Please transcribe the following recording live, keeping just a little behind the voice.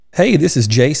Hey, this is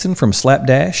Jason from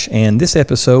Slapdash, and this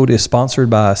episode is sponsored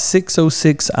by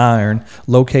 606 Iron,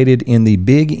 located in the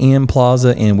Big M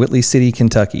Plaza in Whitley City,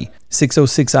 Kentucky.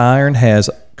 606 Iron has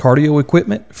cardio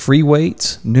equipment, free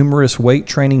weights, numerous weight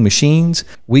training machines,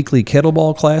 weekly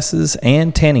kettlebell classes,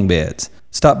 and tanning beds.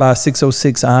 Stop by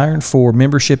 606 Iron for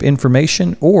membership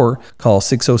information or call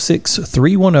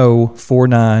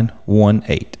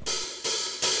 606-310-4918.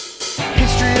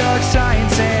 History, art,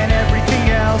 science, and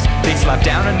everything else. They slap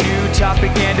down a new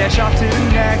topic and dash off to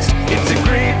the next. It's a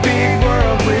great big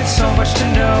world with so much to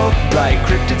know, like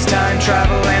cryptids, time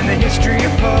travel, and the history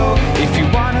of Poe. If you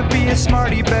want to be a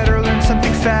smarty, better learn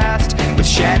something fast with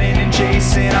Shannon and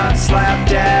Jason on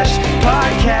Slapdash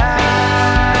Podcast.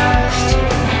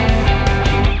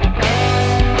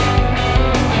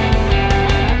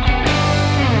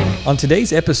 On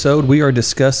today's episode, we are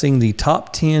discussing the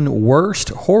top 10 worst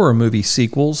horror movie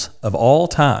sequels of all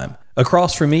time.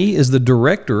 Across from me is the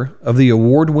director of the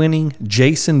award-winning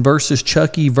Jason vs.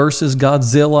 Chucky vs.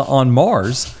 Godzilla on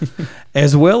Mars,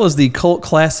 as well as the cult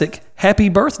classic Happy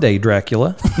Birthday,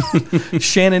 Dracula,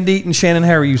 Shannon Deaton. Shannon,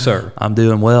 how are you, sir? I'm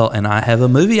doing well, and I have a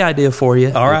movie idea for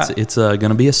you. All right. It's going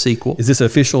to be a sequel. Is this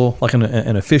official, like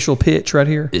an official pitch right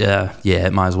here? Yeah,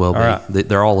 it might as well be. Right.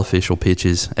 They're all official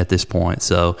pitches at this point.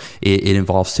 So it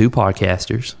involves two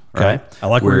podcasters. Okay. Right? I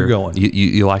like where you're going.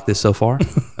 You like this so far?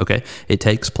 Okay. It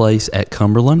takes place at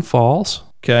Cumberland Falls.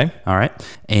 Okay. All right.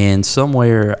 And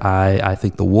somewhere I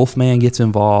think the Wolfman gets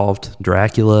involved.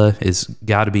 Dracula is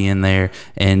got to be in there.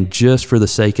 And just for the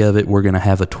sake of it, we're going to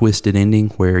have a twisted ending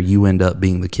where you end up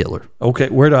being the killer. Okay.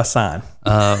 Where do I sign?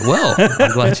 Well,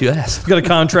 I'm glad you asked. Got a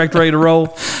contract ready to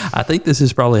roll? I think this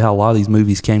is probably how a lot of these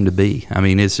movies came to be. I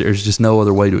mean, there's just no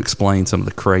other way to explain some of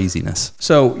the craziness.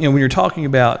 So, when you're talking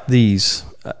about these,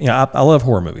 I love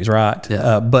horror movies, right?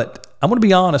 Yeah. But I'm going to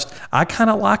be honest, I kind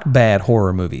of like bad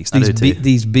horror movies. I do too.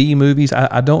 These B movies,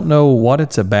 I don't know what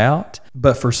it's about,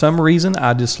 but for some reason,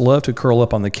 I just love to curl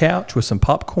up on the couch with some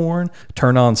popcorn,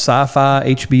 turn on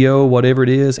Sci-Fi, HBO, whatever it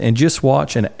is, and just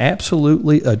watch an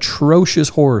absolutely atrocious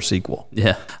horror sequel.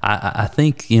 Yeah, I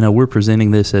think, we're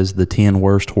presenting this as the 10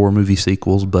 worst horror movie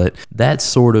sequels, but that's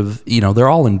sort of, they're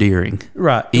all endearing.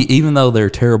 Right. Even though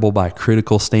they're terrible by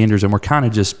critical standards, and we're kind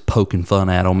of just poking fun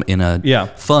at them in a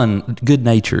fun,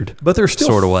 good-natured But they're still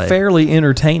sort of way. Fairly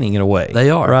entertaining in a way. They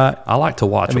are. Right? I like to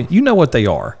watch them. I mean, you know what they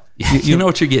are. You know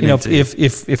what you're getting into.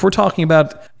 If we're talking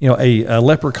about a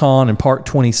leprechaun in Part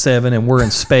 27 and we're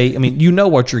in space, I mean, you know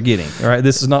what you're getting, all right?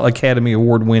 This is not Academy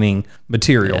Award winning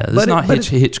material. Yeah, this is not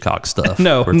Hitchcock stuff.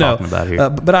 We're talking about here.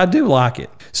 But I do like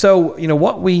it. So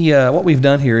what we've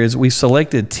done here is we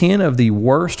selected 10 of the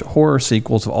worst horror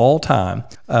sequels of all time.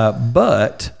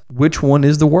 But which one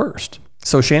is the worst?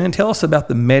 So Shannon, tell us about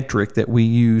the metric that we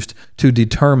used to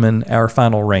determine our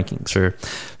final rankings. Sure.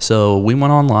 So we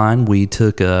went online. We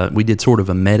did sort of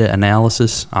a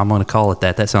meta-analysis. I'm going to call it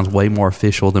that. That sounds way more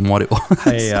official than what it was.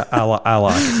 Hey, I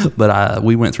like it. But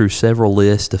we went through several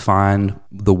lists to find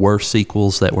the worst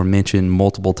sequels that were mentioned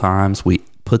multiple times. We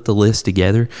put the list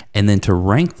together, and then to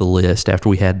rank the list after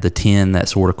we had the 10 that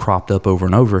sort of cropped up over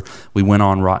and over, we went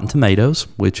on Rotten Tomatoes,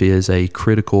 which is a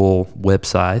critical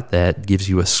website that gives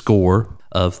you a score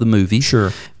of the movie.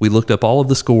 Sure. We looked up all of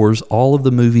the scores. All of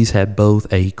the movies had both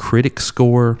a critic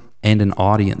score and an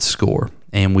audience score.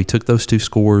 And we took those two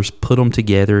scores, put them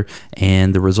together,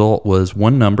 and the result was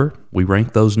one number. We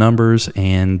ranked those numbers,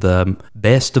 and the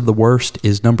best of the worst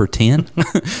is number 10.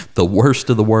 The worst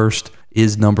of the worst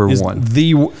is number 1.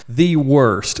 The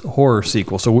worst horror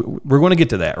sequel. So we're going to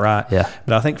get to that, right? Yeah.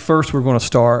 But I think first we're going to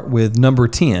start with number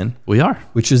 10. We are.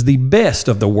 Which is the best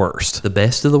of the worst. The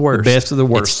best of the worst. The best of the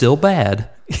worst. It's still bad,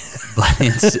 but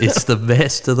it's the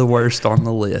best of the worst on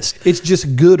the list. It's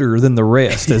just gooder than the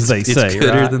rest, as they say. It's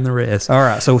gooder right? than the rest. All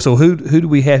right. So who do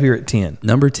we have here at 10?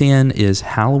 Number 10 is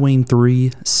Halloween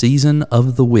 3 Season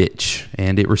of the Witch,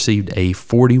 and it received a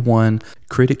 41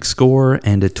 critic score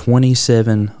and a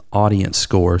 27 audience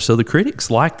score. So the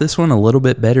critics liked this one a little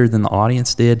bit better than the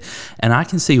audience did, and I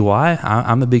can see why.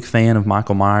 I'm a big fan of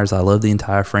Michael Myers. I love the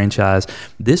entire franchise.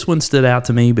 This one stood out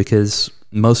to me because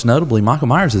most notably, Michael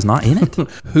Myers is not in it.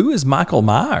 Who is Michael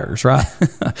Myers, right?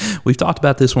 We've talked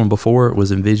about this one before. It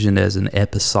was envisioned as an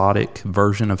episodic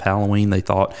version of Halloween. They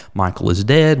thought Michael is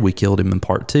dead. We killed him in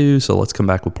part 2, so let's come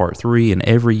back with part 3. And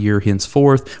every year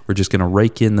henceforth, we're just going to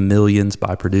rake in the millions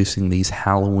by producing these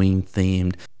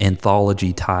Halloween-themed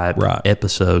anthology-type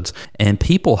episodes. And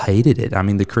people hated it. I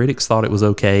mean, the critics thought it was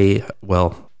okay.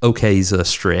 Well, okay's a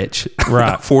stretch.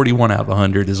 Right. 41 out of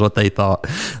 100 is what they thought.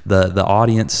 The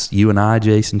audience, you and I,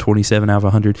 Jason, 27 out of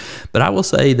 100. But I will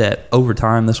say that over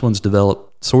time, this one's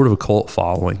developed sort of a cult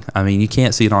following. I mean, you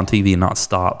can't see it on TV and not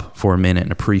stop for a minute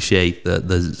and appreciate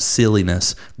the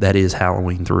silliness that is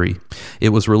Halloween 3. It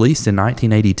was released in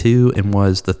 1982 and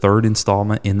was the third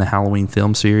installment in the Halloween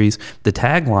film series. The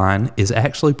tagline is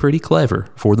actually pretty clever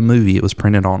for the movie. It was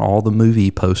printed on all the movie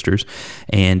posters,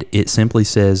 and it simply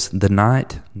says, "The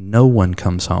night no one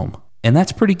comes home." And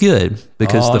that's pretty good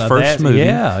because the first movie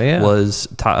was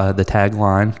the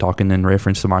tagline, talking in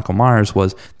reference to Michael Myers,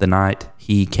 was "The night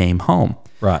he came home."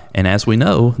 Right. And as we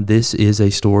know, this is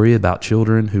a story about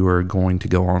children who are going to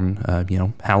go on,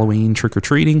 Halloween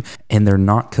trick-or-treating, and they're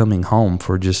not coming home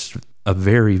for just a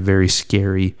very, very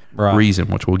scary reason,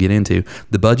 which we'll get into.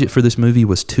 The budget for this movie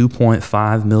was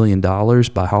 $2.5 million.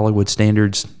 By Hollywood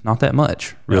standards, not that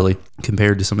much, really,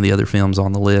 compared to some of the other films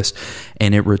on the list.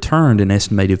 And it returned an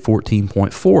estimated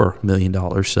 $14.4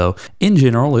 million. So, in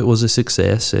general, it was a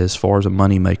success as far as a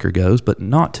moneymaker goes, but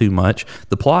not too much.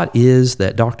 The plot is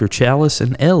that Dr. Chalice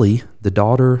and Ellie, the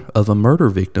daughter of a murder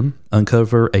victim,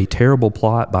 uncover a terrible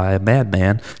plot by a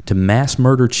madman to mass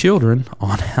murder children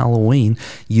on Halloween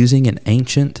using an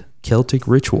ancient Celtic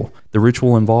ritual. The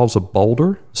ritual involves a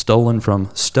boulder stolen from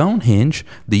Stonehenge,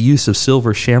 the use of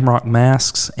silver shamrock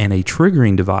masks, and a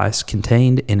triggering device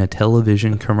contained in a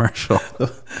television commercial.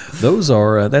 Those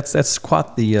are that's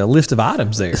quite the list of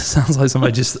items there. Sounds like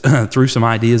somebody just threw some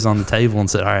ideas on the table and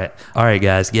said, all right,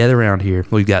 guys, gather around here.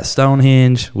 We've got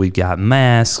Stonehenge, we've got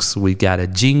masks, we've got a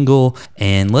jingle,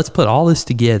 and let's put all this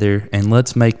together and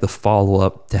let's make the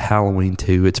follow-up to Halloween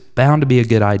 2. It's bound to be a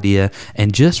good idea,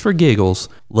 and just for giggles,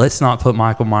 let's not put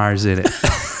Michael Myers in it.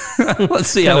 Let's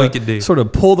see how we can do. Sort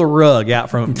of pull the rug out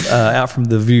from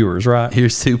the viewers, right?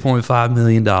 Here's $2.5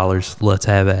 million. Let's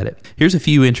have at it. Here's a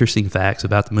few interesting facts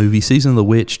about the movie. Season of the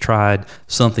Witch tried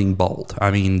something bold.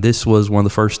 I mean, this was one of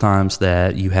the first times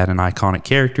that you had an iconic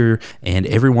character, and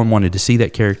everyone wanted to see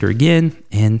that character again,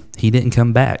 and he didn't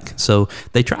come back. So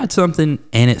they tried something,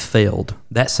 and it failed.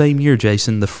 That same year,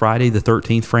 Jason, the Friday the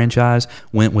 13th franchise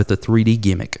went with a 3D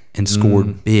gimmick and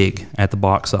scored big at the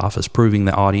box office, proving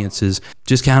that audiences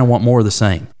just kind of want more of the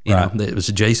same. You know, it was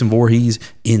Jason Voorhees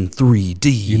in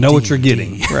 3D. You know what you're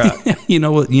getting, right? you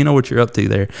know what you're up to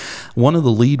there. One of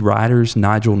the lead writers,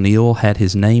 Nigel Neal, had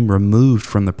his name removed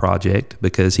from the project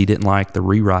because he didn't like the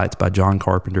rewrites by John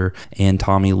Carpenter and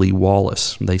Tommy Lee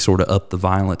Wallace. They sort of upped the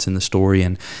violence in the story,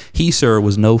 and he, sir,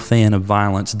 was no fan of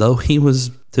violence, though he was,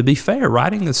 to be fair,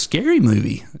 writing a scary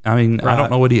movie. I mean, I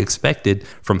don't know what he expected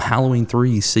from Halloween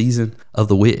 3's Season of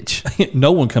the Witch.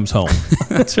 No one comes home.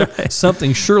 That's right.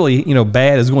 Something surely,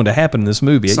 bad is going to happen in this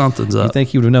movie. Something's up. You think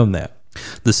he would have known that?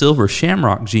 The Silver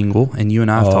Shamrock jingle, and you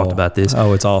and I have talked about this.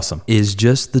 Oh, it's awesome. Is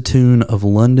just the tune of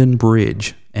London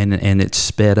Bridge, and it's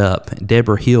sped up.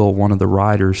 Deborah Hill, one of the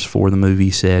writers for the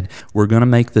movie, said, "We're going to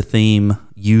make the theme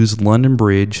use London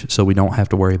Bridge so we don't have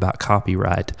to worry about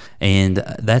copyright." And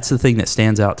that's the thing that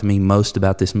stands out to me most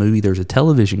about this movie. There's a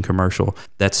television commercial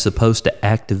that's supposed to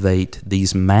activate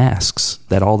these masks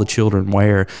that all the children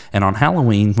wear. And on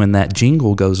Halloween, when that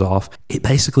jingle goes off, it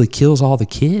basically kills all the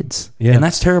kids. Yeah. And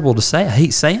that's terrible to say. I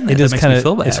hate saying that. It just makes me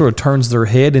feel bad. It sort of turns their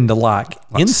head into like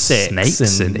insects.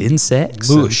 Snakes and insects.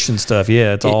 Mush and stuff.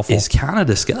 Yeah, it's awful. It's kind of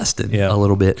disgusting a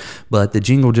little bit. But the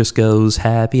jingle just goes,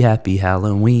 "Happy, happy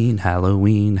Halloween,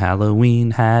 Halloween,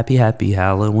 Halloween, happy, happy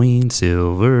Halloween,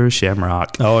 Silver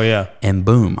Shamrock." Oh, yeah. And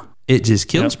boom. It just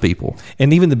kills people.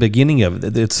 And even the beginning of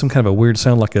it, it's some kind of a weird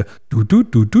sound, like a do do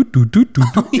do do do do do.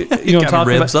 You know, what I'm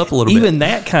revs up a little bit. Even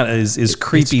that kind of is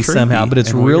creepy somehow, but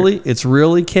it's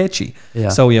really catchy. Yeah.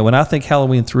 So yeah, when I think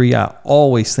Halloween 3, I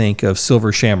always think of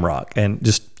Silver Shamrock, and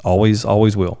just always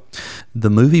will. The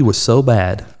movie was so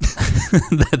bad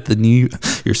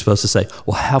that you're supposed to say,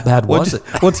 well, how bad was it?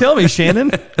 Well, tell me,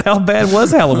 Shannon, how bad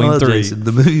was Halloween 3? Jason,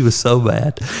 the movie was so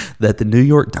bad that the New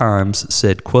York Times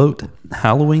said, quote,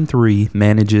 "Halloween 3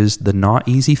 manages the not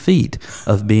easy feat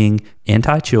of being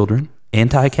anti-children,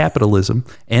 anti-capitalism,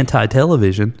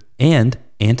 anti-television, and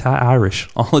anti-Irish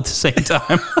all at the same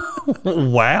time."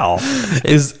 Wow.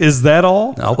 Is that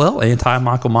all? Oh, well,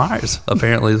 anti-Michael Myers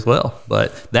apparently as well.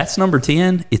 But that's number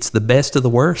 10. It's the best of the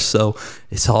worst. So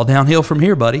it's all downhill from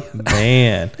here, buddy.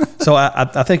 Man. So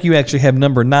I think you actually have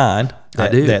number 9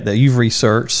 that you've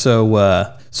researched. So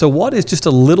what is just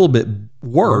a little bit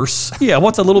worse? Yeah,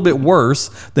 what's a little bit worse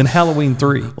than Halloween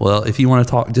 3? Well, if you want to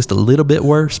talk just a little bit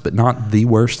worse, but not the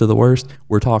worst of the worst,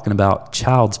 we're talking about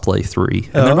Child's Play 3.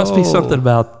 And there must be something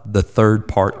about the third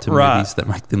part to movies that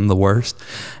make them the worst.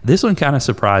 This one kind of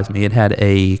surprised me. It had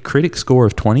a critic score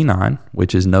of 29,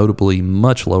 which is notably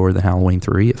much lower than Halloween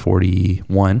 3 at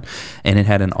 41. And it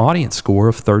had an audience score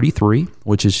of 33,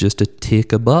 which is just a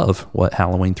tick above what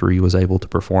Halloween 3 was able to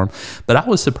perform. But I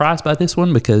was surprised by this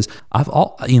one because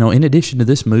in addition addition to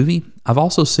this movie, I've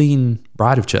also seen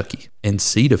Bride of Chucky and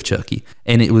Seed of Chucky.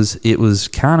 And it was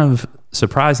kind of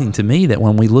surprising to me that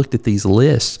when we looked at these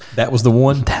lists, That was the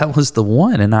one? that was the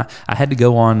one. And I had to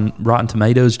go on Rotten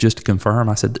Tomatoes just to confirm.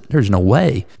 I said, there's no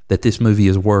way that this movie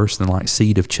is worse than like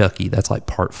Seed of Chucky. That's like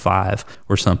part 5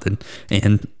 or something.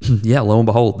 And yeah, lo and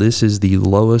behold, this is the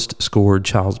lowest scored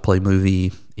Child's Play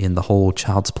movie in the whole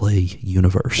Child's Play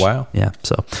universe. Wow. Yeah.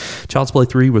 So Child's Play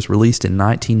 3 was released in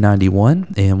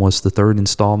 1991 and was the third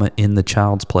installment in the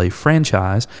Child's Play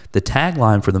franchise. The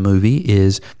tagline for the movie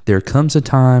is, "There comes a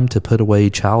time to put away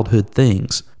childhood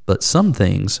things, but some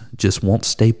things just won't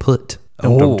stay put."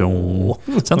 Dum, dum,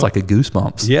 dum. Sounds like a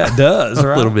Goosebumps. Yeah, it does, A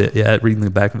right? little bit, yeah, reading the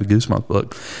back of a Goosebumps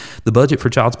book. The budget for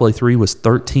Child's Play 3 was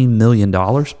 $13 million,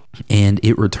 and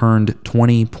it returned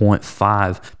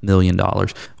 $20.5 million,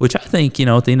 which I think,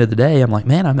 at the end of the day, I'm like,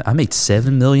 man, I made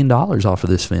 $7 million off of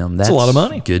this film. That's a lot of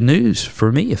money. Good news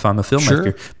for me if I'm a filmmaker.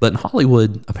 Sure. But in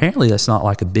Hollywood, apparently that's not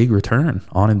like a big return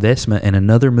on investment, and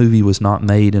another movie was not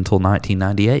made until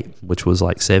 1998, which was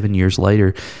like 7 years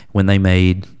later when they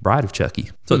made Bride of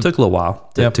Chucky. So it took a little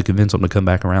while to convince them to come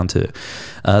back around to it.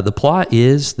 The plot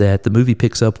is that the movie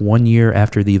picks up 1 year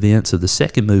after the events of the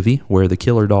second movie, where the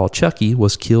killer doll Chucky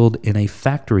was killed in a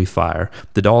factory fire.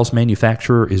 The doll's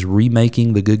manufacturer is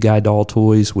remaking the Good Guy doll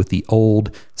toys with the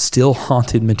old, still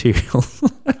haunted materials.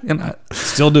 And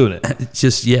Still doing it.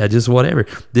 just whatever.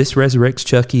 This resurrects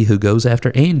Chucky, who goes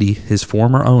after Andy, his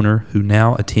former owner, who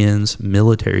now attends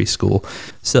military school.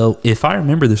 So if I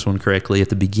remember this one correctly, at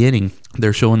the beginning,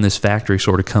 they're showing this factory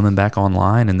sort of coming back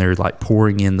online, and they're like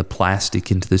pouring in the plastic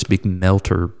into this big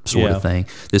melter sort of thing.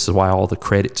 This is why all the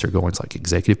credits are going. It's like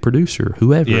executive producer,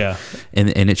 whoever. Yeah. And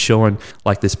it's showing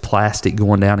like this plastic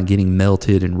going down and getting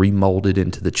melted and remolded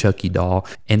into the Chucky doll.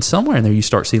 And somewhere in there, you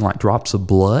start seeing like drops of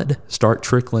blood start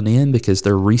trickling in, because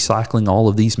they're recycling all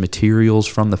of these materials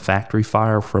from the factory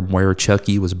fire from where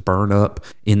Chucky was burned up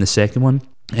in the second one.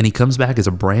 And he comes back as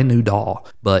a brand new doll,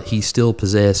 but he's still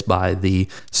possessed by the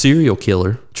serial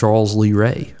killer, Charles Lee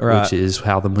Ray, Right. which is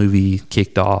how the movie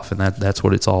kicked off, and that's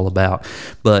what it's all about.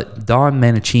 But Don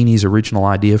Mancini's original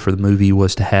idea for the movie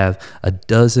was to have a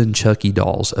dozen Chucky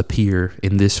dolls appear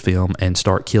in this film and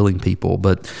start killing people,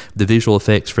 but the visual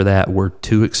effects for that were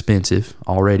too expensive.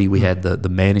 Already we had the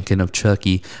mannequin of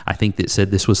Chucky. I think that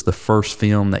said this was the first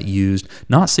film that used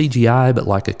not CGI, but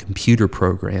like a computer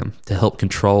program to help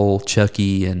control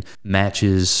Chucky and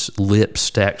matches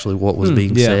lips to actually what was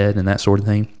being said and that sort of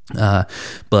thing.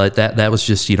 But that was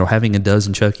just, having a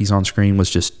dozen Chuckies on screen was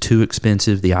just too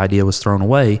expensive. The idea was thrown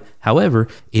away. However,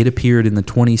 it appeared in the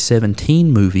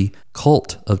 2017 movie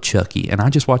Cult of Chucky, and I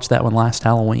just watched that one last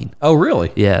Halloween. Oh,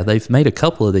 really? Yeah, they've made a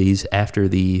couple of these after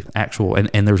the actual,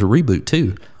 and there's a reboot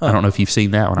too. I don't know if you've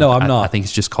seen that one. No, I'm not. I think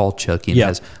it's just called Chucky, and it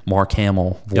has Mark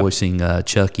Hamill voicing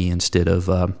Chucky instead of,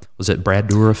 was it Brad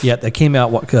Dourif? Yeah, that came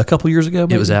out, a couple years ago?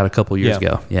 Maybe? It was out a couple years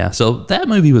ago. Yeah. So that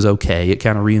movie was okay. It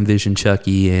kind of re-envisioned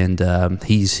Chucky, and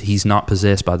he's not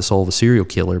possessed by the soul of a serial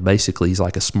killer. Basically, he's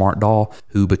like a smart doll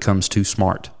who becomes too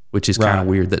smart, which is kind of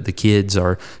weird that the kids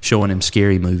are showing him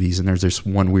scary movies. And there's this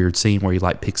one weird scene where he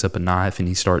like picks up a knife and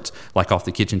he starts like off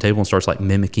the kitchen table and starts like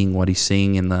mimicking what he's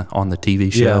seeing on the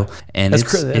TV show. Yeah. And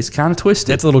it's kind of twisted.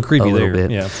 That's a little creepy there.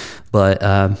 Bit. Yeah. But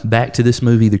back to this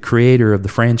movie, the creator of the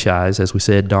franchise, as we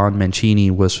said, Don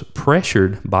Mancini, was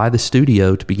pressured by the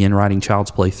studio to begin writing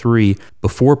Child's Play 3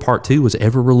 before Part 2 was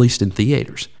ever released in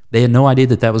theaters. They had no idea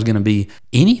that was going to be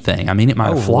anything. I mean, it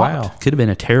might have flopped. Wow. Could have been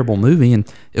a terrible movie, and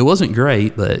it wasn't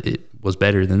great, but it was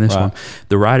better than this one.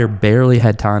 The writer barely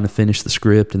had time to finish the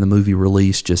script, and the movie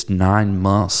released just 9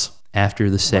 months after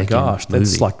the second movie.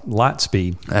 That's like light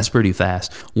speed. That's pretty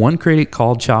fast. One critic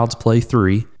called Child's Play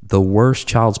 3 the worst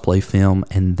Child's Play film,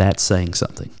 and that's saying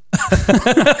something.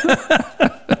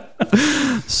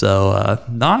 So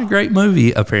not a great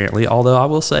movie, apparently, although I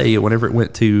will say whenever it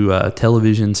went to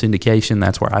television syndication,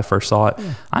 that's where I first saw it.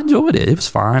 I enjoyed it. It was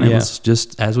fine. It was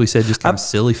just, as we said, just kind of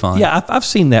silly fun. Yeah, I've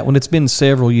seen that one. It's been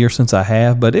several years since I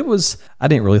have, but I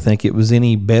didn't really think it was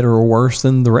any better or worse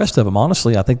than the rest of them.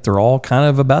 Honestly, I think they're all kind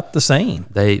of about the same.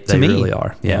 They really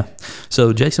are. Yeah.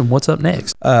 So, Jason, what's up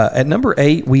next? At number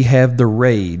 8, we have The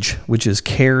Rage, which is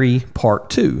Carrie Part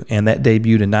 2, and that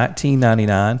debuted in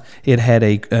 1999. It had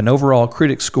an overall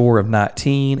critic score of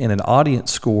 19 and an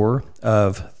audience score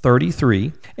of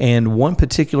 33. And one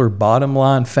particular bottom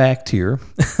line fact here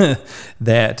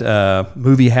that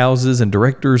movie houses and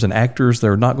directors and actors,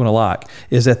 they're not going to like,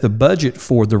 is that the budget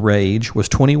for The Rage was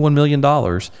 $21 million,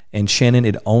 and Shannon,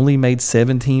 it only made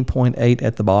 $17.8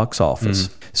 at the box office.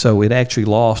 So it actually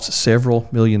lost several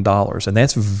 $1 million, and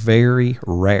that's very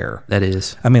rare. That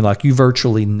is. I mean, like you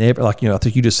virtually never, like, I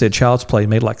think you just said Child's Play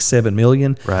made like $7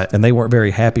 million, right? And they weren't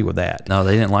very happy with that. No,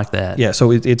 they didn't like that. Yeah,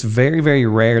 so it's very, very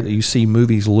rare that you see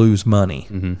movies lose money,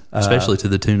 especially to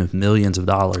the tune of millions of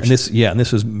dollars. And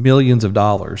this was millions of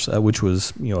dollars, which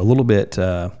was a little bit.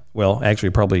 Well,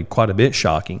 actually, probably quite a bit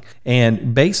shocking.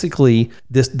 And basically,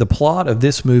 the plot of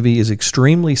this movie is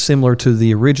extremely similar to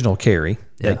the original Carrie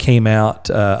that came out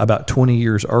about 20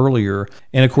 years earlier,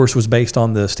 and of course was based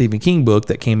on the Stephen King book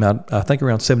that came out, I think,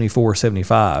 around 74,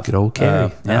 75. Good old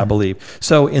Carrie, I believe.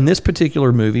 So in this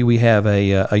particular movie, we have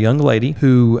a young lady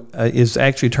who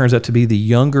turns out to be the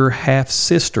younger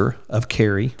half-sister of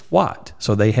Carrie White.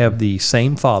 So they have the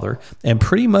same father, and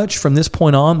pretty much from this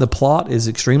point on, the plot is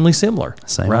extremely similar.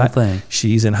 Same old thing.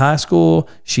 She's in high school.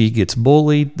 She gets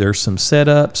bullied. There's some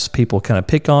setups. People kind of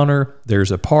pick on her.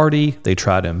 There's a party. They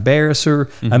try to embarrass her.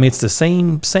 I mean, it's the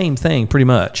same thing pretty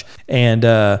much.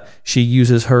 And she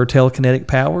uses her telekinetic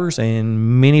powers,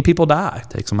 and many people die.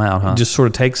 Takes them out, huh? Just sort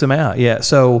of takes them out. Yeah.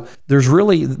 So there's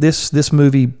really this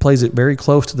movie plays it very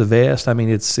close to the vest. I mean,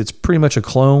 it's pretty much a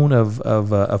clone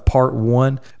of part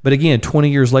one. But again, 20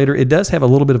 years later, it does have a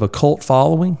little bit of a cult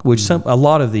following, which a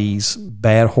lot of these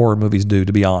bad horror movies do,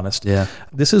 to be honest. Yeah.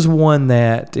 This is one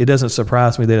that it doesn't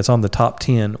surprise me that it's on the top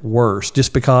 10 worst,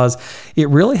 just because it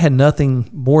really had nothing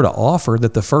more to offer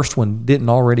that the first one didn't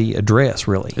already address,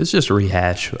 really. It's just a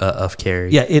rehash of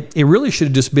Carrie. Yeah, it really should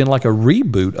have just been like a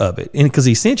reboot of it, and because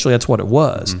essentially that's what it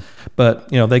was. But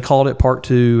they called it part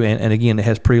two, and again, it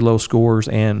has pretty low scores,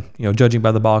 and judging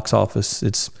by the box office,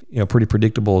 it's pretty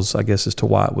predictable as to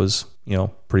why it was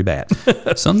pretty bad.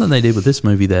 Something they did with this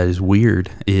movie that is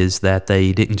weird is that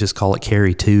they didn't just call it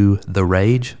Carrie 2 The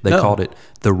Rage. They called it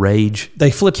The Rage.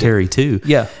 They flipped Carrie it. 2.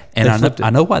 Yeah. And I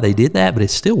know why they did that, but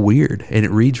it's still weird and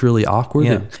it reads really awkward.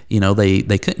 Yeah. And,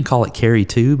 they couldn't call it Carrie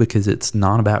 2 because it's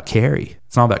not about Carrie.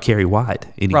 It's not about Carrie White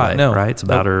anyway, right? No, right? It's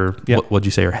about her. Yeah. What'd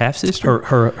you say? Her half sister.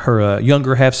 Her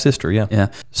younger half sister. Yeah. Yeah.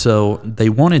 So they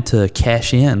wanted to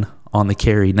cash in on the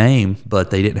Carrie name,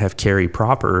 but they didn't have Carrie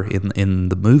proper in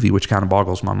the movie, which kind of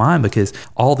boggles my mind because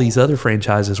all these other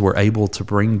franchises were able to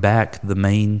bring back the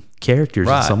main characters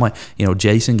in some way.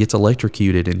 Jason gets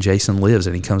electrocuted and Jason lives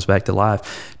and he comes back to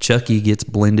life. Chucky gets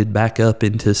blended back up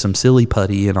into some silly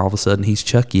putty and all of a sudden he's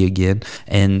Chucky again.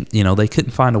 And, they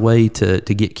couldn't find a way to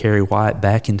get Carrie White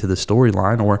back into the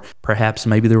storyline, or perhaps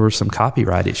maybe there were some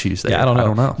copyright issues there. Yeah, I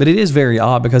don't know. But it is very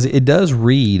odd because it does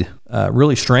read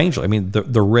really strangely. I mean,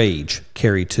 the Rage,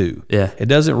 Carrie 2. Yeah. It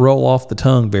doesn't roll off the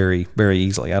tongue very, very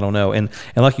easily. I don't know. And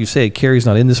like you said, Carrie's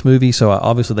not in this movie, so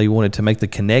obviously they wanted to make the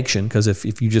connection because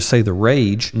if you just say the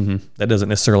Rage, that doesn't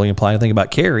necessarily imply anything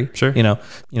about Carrie. Sure.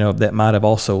 That might have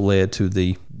also led to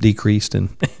the decreased in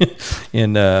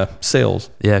sales.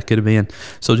 Yeah, it could have been.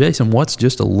 So, Jason, what's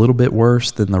just a little bit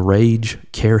worse than The Rage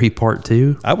Carrie Part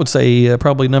 2? I would say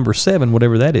probably number 7,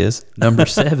 whatever that is. Number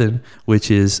 7,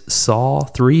 which is Saw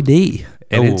 3D.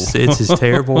 And it's as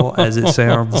terrible as it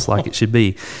sounds like it should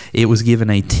be. It was given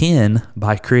a 10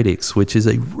 by critics, which is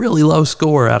a really low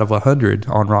score out of 100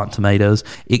 on Rotten Tomatoes.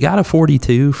 It got a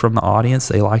 42 from the audience.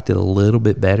 They liked it a little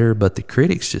bit better, but the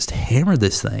critics just hammered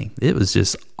this thing. It was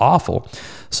just awful.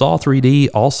 Saw 3D,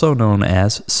 also known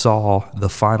as Saw the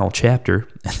Final Chapter,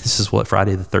 and this is what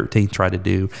Friday the 13th tried to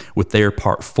do with their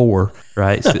part 4,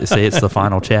 right? Say it's the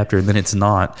final chapter, and then it's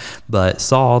not. But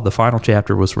Saw the Final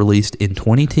Chapter was released in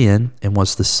 2010 and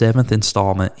was the 7th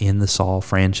installment in the Saw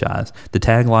franchise. The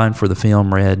tagline for the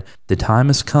film read, "The time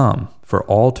has come for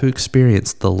all to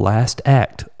experience the last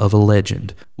act of a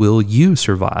legend. Will you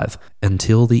survive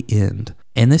until the end?"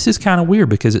 And this is kind of weird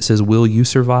because it says, "Will you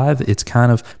survive?" It's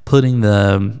kind of putting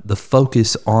the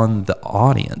focus on the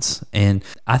audience. And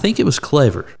I think it was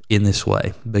clever in this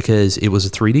way because it was a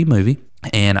 3D movie.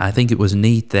 And I think it was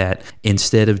neat that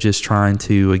instead of just trying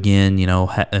to, again,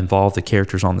 involve the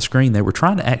characters on the screen, they were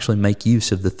trying to actually make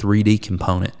use of the 3D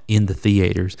component in the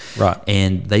theaters. Right.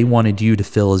 And they wanted you to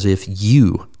feel as if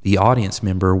you, the audience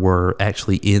member, were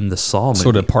actually in the Saw movie.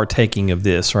 Sort of partaking of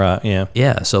this, right? Yeah.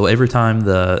 Yeah. So every time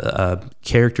the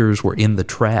characters were in the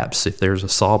traps, if there's a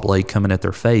saw blade coming at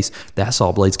their face, that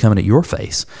saw blade's coming at your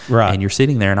face. Right. And you're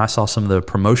sitting there, and I saw some of the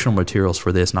promotional materials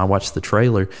for this, and I watched the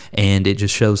trailer, and it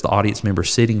just shows the audience member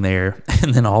sitting there,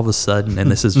 and then all of a sudden,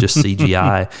 and this is just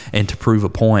CGI, and to prove a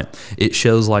point, it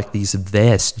shows like these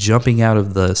vests jumping out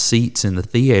of the seats in the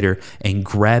theater and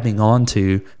grabbing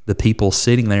onto the the people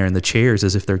sitting there in the chairs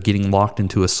as if they're getting locked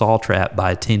into a saw trap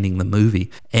by attending the movie.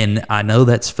 And I know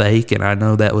that's fake, and I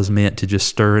know that was meant to just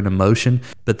stir an emotion,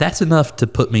 but that's enough to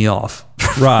put me off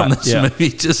from this movie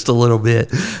just a little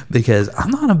bit, because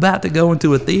I'm not about to go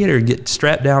into a theater and get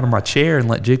strapped down in my chair and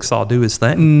let Jigsaw do his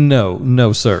thing.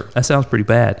 No, sir. That sounds pretty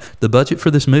bad. The budget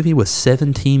for this movie was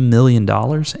 $17 million,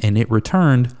 and it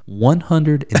returned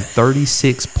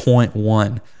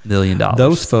 $136.1 million.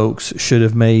 Those folks should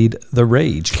have made The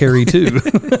Rage, Carrie 2.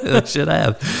 They should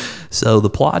have. So the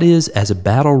plot is, as a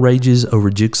battle rages over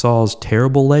Jigsaw's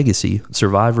terrible legacy,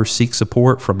 survivors seek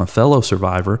support from a fellow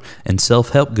survivor and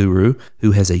self-help guru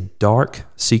who has a dark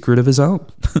secret of his own.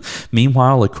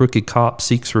 Meanwhile, a crooked cop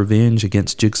seeks revenge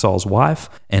against Jigsaw's wife,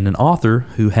 and an author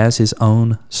who has his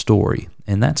own story.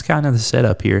 And that's kind of the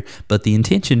setup here. But the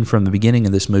intention from the beginning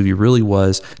of this movie really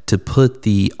was to put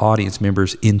the audience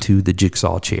members into the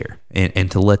Jigsaw chair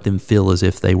and to let them feel as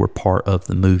if they were part of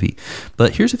the movie.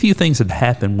 But here's a few things that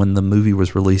happened when the movie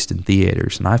was released in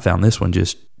theaters. And I found this one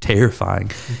just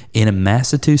terrifying. In a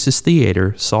Massachusetts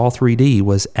theater, Saw 3D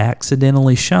was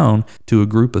accidentally shown to a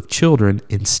group of children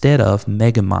instead of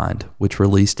Megamind, which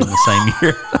released in the same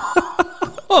year.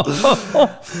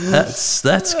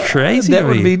 That's crazy. That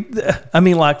would be, I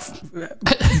mean, like,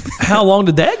 how long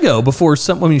did that go before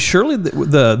some? I mean, surely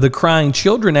the crying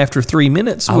children after 3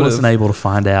 minutes would I wasn't able to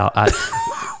find out.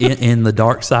 In the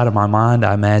dark side of my mind,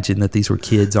 I imagine that these were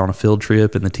kids on a field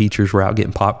trip and the teachers were out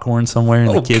getting popcorn somewhere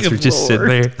and the kids were just sitting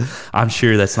there. I'm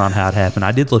sure that's not how it happened.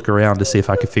 I did look around to see if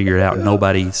I could figure it out.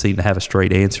 Nobody seemed to have a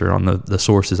straight answer on the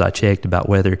sources I checked about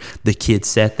whether the kids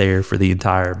sat there for the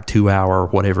entire 2-hour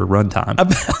whatever runtime. I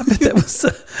bet that was,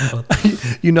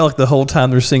 like the whole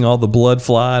time they're seeing all the blood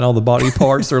fly and all the body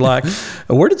parts. They're like,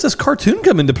 where did this cartoon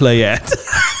come into play at?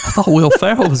 I thought Will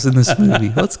Ferrell was in this movie.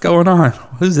 What's going on?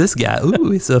 Who's this guy?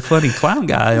 Ooh, it's a funny clown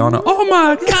guy on a. Oh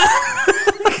my God!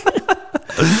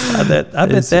 I bet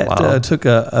that took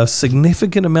a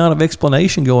significant amount of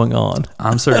explanation going on.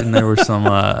 I'm certain there were some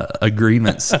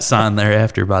agreements signed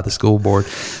thereafter by the school board.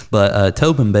 But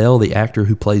Tobin Bell, the actor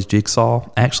who plays Jigsaw,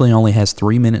 actually only has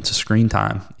 3 minutes of screen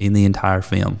time in the entire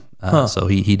film. So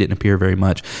he didn't appear very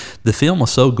much. The film was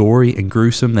so gory and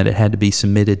gruesome that it had to be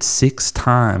submitted 6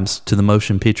 times to the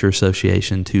Motion Picture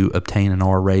Association to obtain an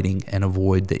R rating and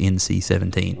avoid the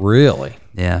NC-17. Really?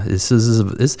 Yeah,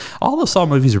 this all the Saw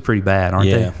movies are pretty bad, aren't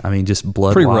they? I mean, just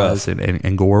blood-wise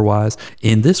and gore-wise.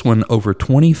 In this one, over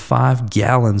 25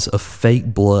 gallons of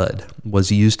fake blood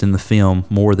was used in the film,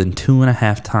 more than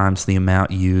 2.5 times the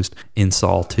amount used in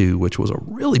Saw 2, which was a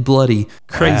really bloody,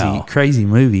 crazy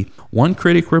movie. One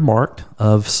critic remarked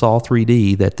of Saw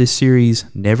 3D that this series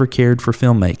never cared for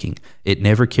filmmaking. It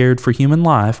never cared for human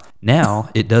life. Now,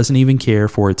 it doesn't even care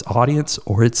for its audience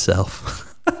or itself.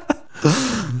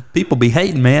 People be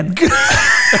hating, man.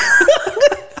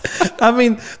 I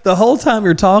mean, the whole time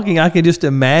you're talking, I can just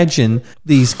imagine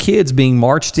these kids being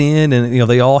marched in, and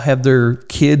they all have their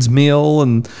kids meal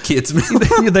and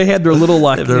they have their little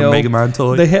their Megamind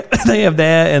toy. They have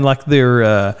that and like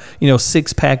their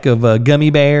 6-pack of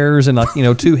gummy bears and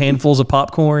 2 handfuls of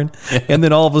popcorn, and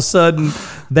then all of a sudden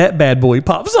that bad boy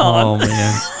pops on. Oh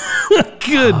man,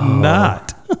 good night.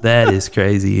 That is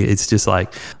crazy. It's just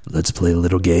like, let's play a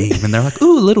little game. And they're like,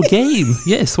 ooh, a little game.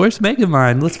 Yes, where's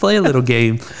Megamind? Let's play a little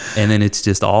game. And then it's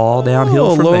just all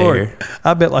downhill from there.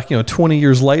 I bet 20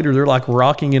 years later, they're like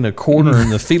rocking in a corner in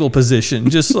the fetal position.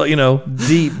 Just,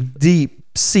 deep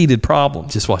seated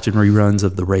problems. Just watching reruns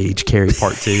of The Rage, Carrie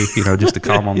Part 2, just to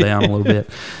calm them down a little bit.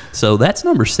 So that's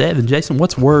number 7. Jason,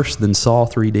 what's worse than Saw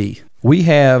 3D? We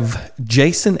have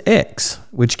Jason X,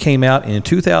 which came out in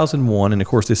 2001, and of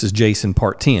course this is Jason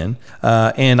Part 10.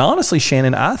 And honestly,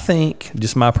 Shannon, I think,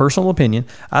 just my personal opinion,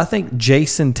 I think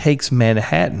Jason Takes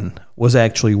Manhattan was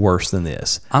actually worse than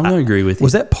this. I'm going to agree with you.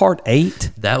 Was that Part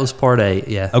 8? That was Part 8,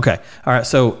 yeah. Okay. All right.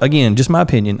 So again, just my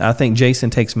opinion, I think Jason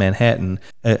Takes Manhattan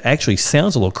actually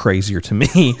sounds a little crazier to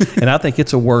me, and I think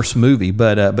it's a worse movie.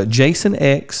 But Jason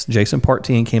X, Jason Part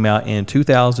 10, came out in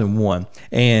 2001,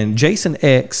 and Jason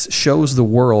X shows the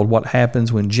world what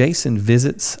happens when Jason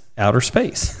visits outer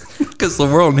space. Because the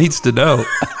world needs to know.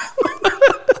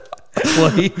 Well,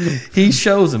 he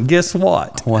shows them. Guess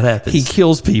what? What happens? He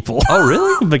kills people. Oh,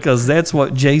 really? Because that's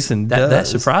what Jason does. That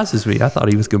surprises me. I thought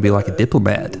he was going to be like a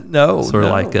diplomat. No. Sort of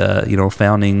like,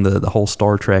 founding the whole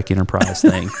Star Trek Enterprise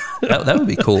thing. that would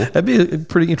be cool. That'd be a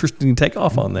pretty interesting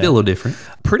takeoff on that. Be a little different.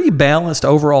 Pretty balanced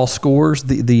overall scores.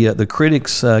 The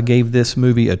critics gave this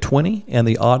movie a 20, and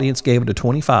the audience gave it a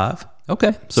 25.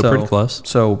 Okay, so pretty close.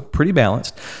 So pretty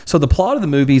balanced. So the plot of the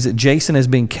movie is that Jason has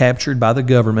been captured by the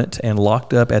government and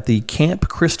locked up at the Camp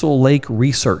Crystal Lake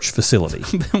Research Facility.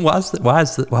 Why is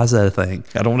that a thing?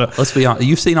 I don't know. Let's be honest.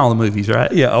 You've seen all the movies,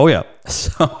 right? Yeah. Oh, yeah.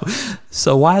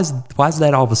 So why is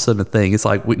that all of a sudden a thing? It's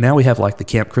like now we have like the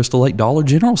Camp Crystal Lake Dollar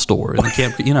General store and the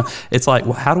camp. It's like,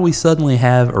 well, how do we suddenly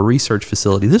have a research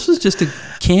facility? This was just a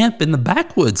camp in the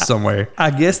backwoods somewhere.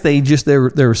 I guess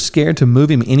they're scared to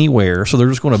move him anywhere, so they're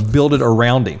just going to build it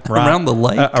around him, right? Around the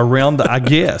lake, I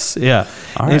guess, yeah.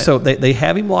 All and right. so they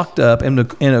have him locked up, and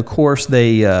of course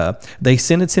they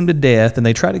sentence him to death, and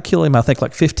they try to kill him, I think,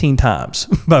 like 15 times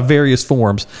by various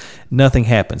forms. Nothing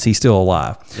happens. He's still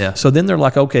alive. Yeah. So then they're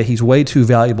like, okay, he's way too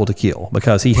valuable to kill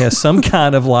because he has some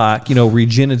kind of like,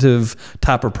 regenerative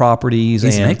type of properties.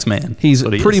 He's and an X-Man. He's That's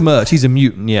what he pretty is. much. He's a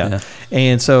mutant. Yeah. Yeah.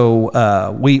 And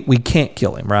so we can't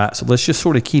kill him, right? So let's just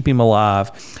sort of keep him alive.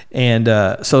 And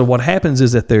so what happens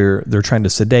is that they're trying to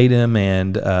sedate him,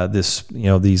 and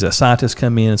these scientists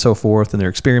come in and so forth, and they're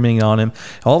experimenting on him.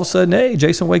 All of a sudden, hey,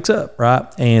 Jason wakes up, right?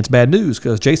 And it's bad news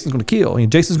because Jason's going to kill.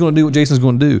 Jason's going to do what Jason's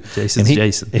going to do. Jason.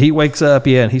 He wakes up,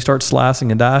 and he starts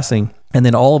slicing and dicing. And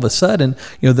then all of a sudden,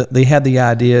 they had the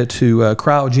idea to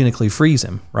cryogenically freeze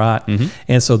him, right? Mm-hmm.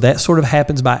 And so that sort of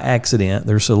happens by accident.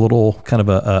 There's a little kind of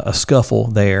a scuffle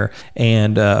there.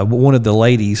 And one of the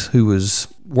ladies who was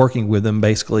working with him,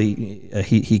 basically,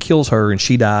 he kills her and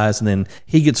she dies, and then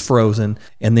he gets frozen.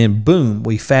 And then, boom,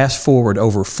 we fast forward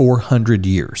over 400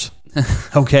 years.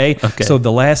 Okay. So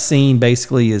the last scene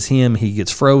basically is him. He gets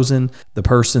frozen. The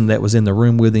person that was in the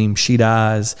room with him, she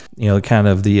dies. Kind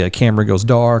of the camera goes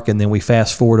dark, and then we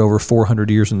fast forward over 400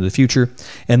 years into the future.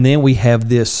 And then we have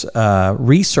this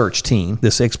research team,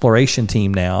 this exploration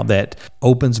team now that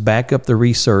opens back up the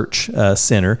research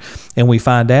center, and we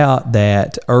find out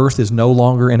that Earth is no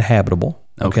longer inhabitable.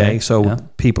 Okay, so yeah.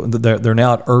 People, they're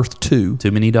now at Earth 2. Too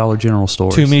many Dollar General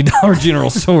stores. Too many Dollar General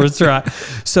stores, right.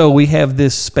 So we have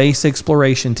this space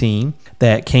exploration team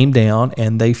that came down,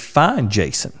 and they find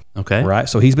Jason. Okay. Right?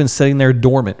 So he's been sitting there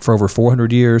dormant for over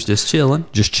 400 years. Just chilling.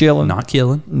 Not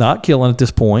killing at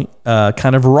this point.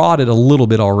 Kind of rotted a little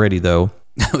bit already, though.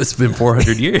 It's been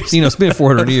 400 years. It's been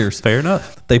 400 years. Fair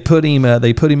enough. They put him on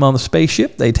the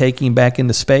spaceship. They take him back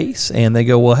into space, and they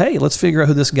go, well, hey, let's figure out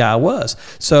who this guy was.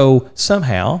 So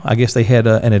somehow, I guess they had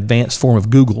an advanced form of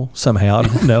Google somehow. I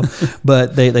don't know.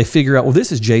 But they figure out, well,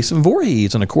 this is Jason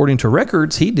Voorhees, and according to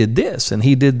records, he did this and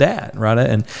he did that, right?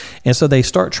 And so they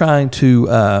start trying to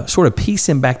sort of piece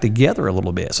him back together a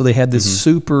little bit. So they had this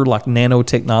super like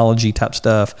nanotechnology type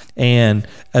stuff. And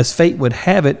as fate would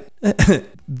have it,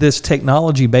 this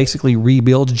technology basically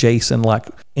rebuilds Jason,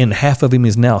 and half of him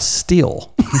is now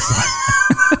still.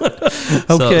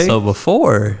 Okay. So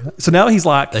before, now he's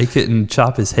like, they couldn't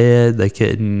chop his head, they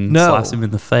couldn't slice him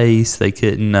in the face, they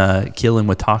couldn't kill him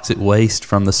with toxic waste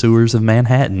from the sewers of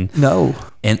Manhattan. No.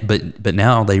 But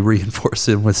now they reinforce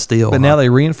him with steel. But now they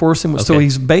reinforce him. Okay. So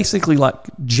he's basically like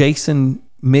Jason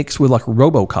mixed with like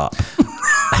RoboCop.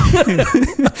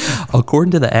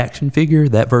 According to the action figure,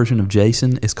 that version of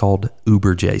Jason is called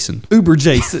Uber Jason. Uber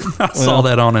Jason. I saw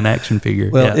that on an action figure.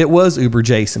 Well, it was Uber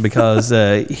Jason because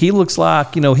he looks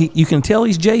like, you can tell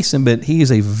he's Jason, but he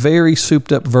is a very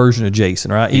souped up version of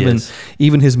Jason, right?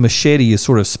 Even his machete is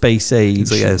sort of space age.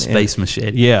 He's like a space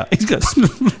machete. Yeah.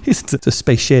 It's a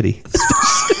space-shety.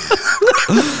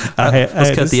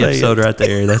 Let's cut the episode right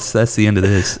there. That's the end of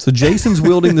this. So Jason's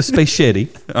wielding the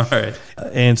space-shety. All right.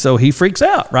 And so he freaks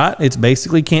out, right? It's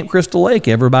basically Camp Crystal Lake.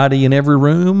 Everybody in every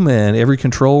room and every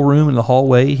control room in the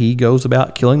hallway, he goes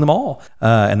about killing them all.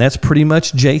 And that's pretty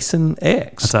much Jason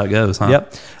X. That's how it goes, huh?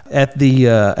 Yep. At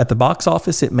the box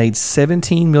office, it made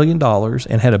 $17 million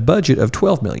and had a budget of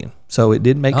 $12 million. So it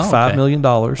did make $5 million.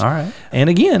 All right. And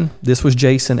again, this was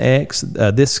Jason X.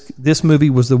 This movie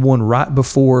was the one right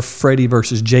before Freddy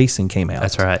versus Jason came out.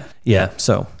 That's right. Yeah.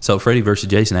 So Freddy versus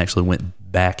Jason actually went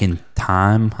back in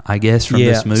time, I guess, from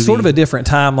this movie. Sort of a different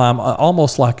timeline,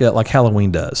 almost like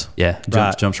Halloween does. Yeah,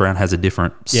 jumps around, has a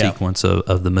different sequence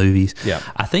of the movies. Yeah.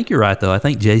 I think you're right, though. I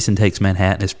think Jason Takes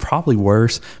Manhattan is probably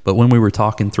worse, but when we were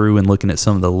talking through and looking at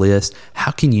some of the list,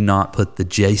 how can you not put the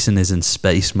Jason is in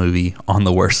Space movie on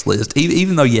the worst list?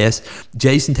 Even though, yes,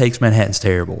 Jason Takes Manhattan's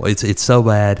terrible. It's so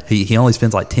bad. He only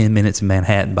spends like 10 minutes in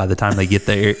Manhattan by the time they get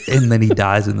there, and then he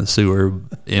dies in the sewer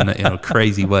in a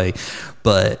crazy way.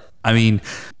 But I mean,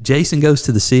 Jason Goes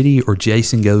to the City or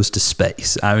Jason Goes to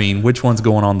Space? I mean, which one's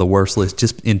going on the worst list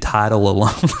just in title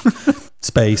alone?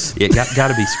 Space. Yeah, got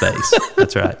to be Space.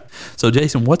 That's right. So,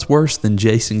 Jason, what's worse than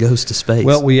Jason Goes to Space?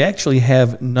 Well, we actually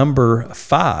have number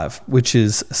 5, which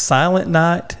is Silent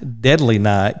Night, Deadly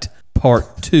Night,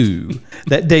 Part 2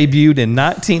 that debuted in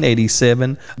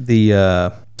 1987.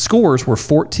 The scores were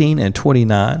 14 and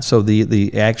 29. So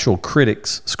the actual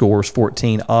critics scores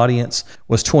 14. Audience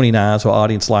was 29. So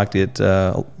audience liked it,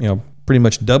 pretty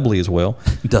much doubly as well.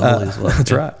 Doubly as well.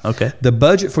 That's right. Okay. The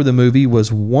budget for the movie was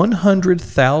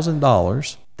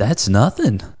 $100,000. That's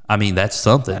nothing. I mean, that's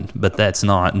something, but that's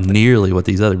not nearly what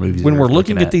these other movies When are we're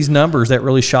looking at at these numbers, that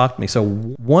really shocked me. So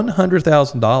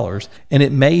 $100,000, and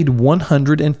it made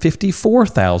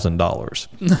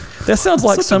 $154,000. That sounds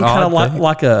like some kind of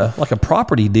like a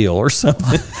property deal or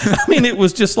something. I mean, it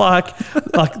was just like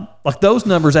those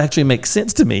numbers actually make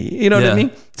sense to me. You know what I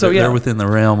mean? So they're within the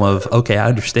realm of, okay, I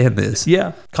understand this.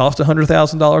 Yeah, cost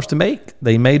 $100,000 to make.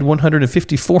 They made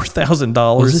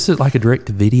 $154,000. Was this like a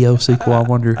direct-to-video sequel? I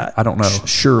wonder. I don't know.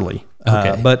 Surely.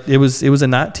 Okay. But it was in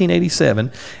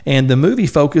 1987, and the movie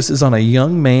focuses on a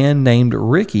young man named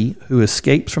Ricky who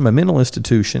escapes from a mental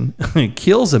institution and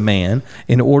kills a man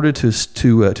in order to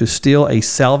steal a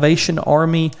Salvation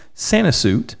Army Santa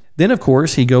suit. Then, of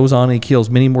course, he goes on and he kills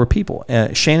many more people.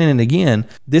 Shannon, and again,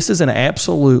 this is an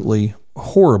absolutely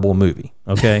horrible movie.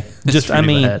 Okay, It's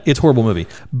a horrible movie,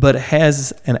 but it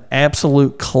has an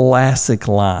absolute classic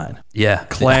line. Yeah,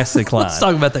 classic line. Let's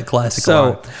talk about that classic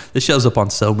line. This shows up on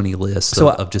so many lists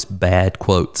of just bad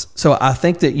quotes. So I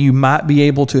think that you might be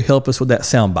able to help us with that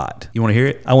soundbite. You want to hear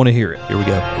it? I want to hear it. Here we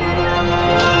go.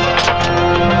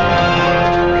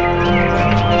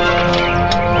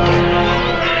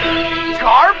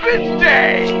 Garbage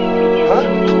day! Huh?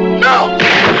 No!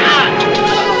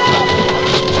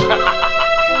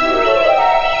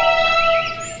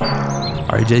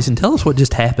 All right, Jason, tell us what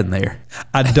just happened there.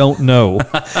 I don't know.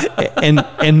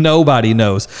 and nobody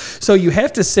knows. So you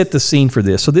have to set the scene for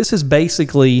this. So this is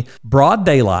basically broad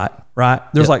daylight, right?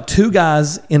 There's like two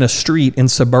guys in a street in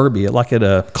suburbia, like at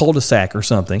a cul-de-sac or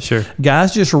something. Sure.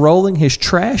 Guy's just rolling his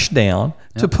trash down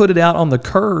to put it out on the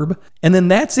curb, and then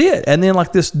that's it. And then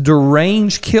like this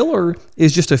deranged killer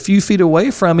is just a few feet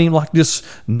away from him, like just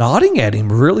nodding at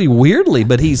him really weirdly,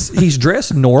 but he's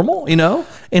dressed normal,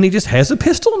 and he just has a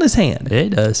pistol in his hand. Yeah, he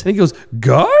does. And he goes,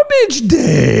 "Garbage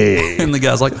day." And the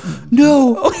guy's like,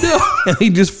 no. And he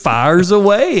just fires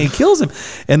away and kills him.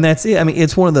 And that's it. I mean,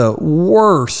 it's one of the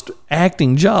worst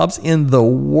acting jobs in the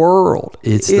world.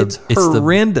 It's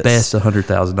horrendous. The best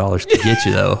 $100,000 to get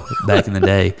you, though, back in the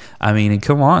day. I mean, and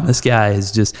come on, this guy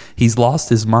he's lost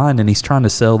his mind, and he's trying to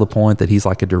sell the point that he's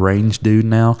like a deranged dude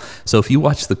now. So if you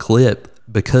watch the clip,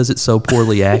 because it's so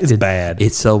poorly acted, it's bad.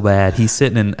 It's so bad. He's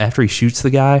sitting, and after he shoots the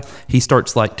guy, he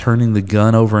starts like turning the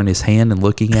gun over in his hand and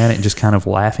looking at it and just kind of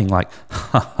laughing like,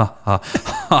 ha ha ha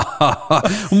ha ha.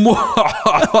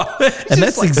 And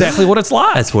that's exactly what it's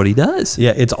like. That's what he does.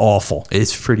 Yeah, it's awful.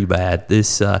 It's pretty bad.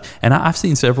 This and I've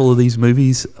seen several of these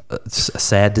movies.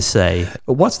 Sad to say.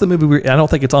 But what's the movie? I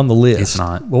don't think it's on the list. It's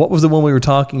not. Well, what was the one we were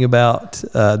talking about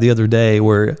the other day?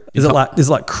 Where is it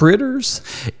like Critters?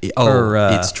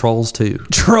 It's Trolls 2.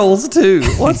 Trolls 2.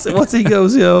 What's he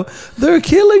goes, they're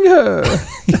killing her.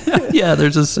 Yeah,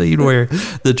 there's a scene where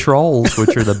the trolls,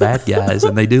 which are the bad guys,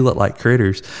 and they do look like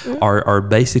critters, are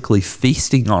basically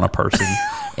feasting on a person,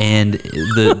 and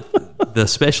the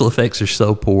special effects are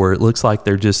so poor. It looks like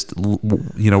they're just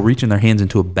reaching their hands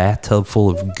into a bathtub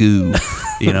full of goo,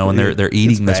 and they're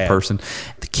eating this person.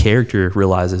 The character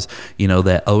realizes,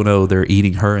 that, oh no, they're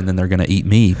eating her and then they're going to eat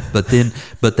me. But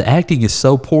the acting is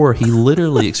so poor. He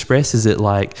literally expresses it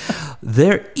like,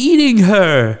 they're eating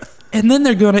her and then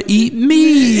they're going to eat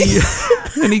me.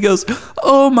 And he goes,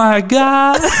 oh my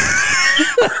God.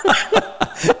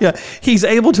 Yeah, he's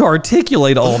able to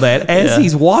articulate all that as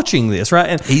he's watching this, right?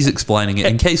 And he's explaining it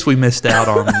in case we missed out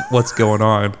on what's going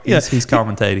on. He's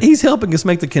commentating. He's helping us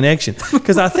make the connection,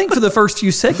 because I think for the first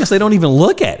few seconds they don't even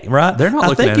look at him, right? They're not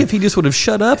looking at him. I think if he just would have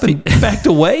shut up and backed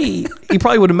away, he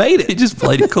probably would have made it. He just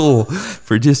played it cool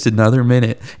for just another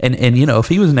minute. And if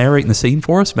he was narrating the scene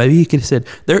for us, maybe he could have said,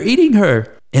 they're eating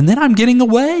her and then I'm getting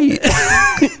away.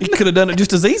 He could have done it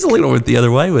just as easily. Could have went the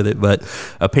other way with it, but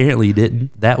apparently he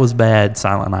didn't. That was bad.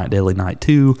 Silent Night, Deadly Night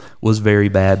 2 was very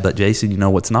bad. But Jason, you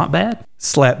know what's not bad?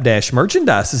 Slapdash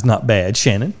merchandise is not bad,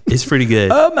 Shannon. It's pretty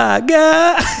good. Oh my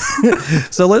God.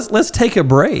 So let's take a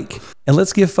break and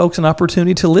let's give folks an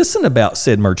opportunity to listen about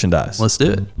said merchandise. Let's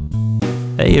do it.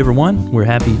 Hey everyone, we're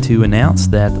happy to announce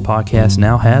that the podcast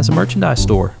now has a merchandise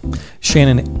store.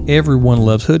 Shannon, everyone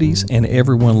loves hoodies and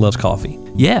everyone loves coffee.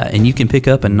 Yeah, and you can pick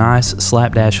up a nice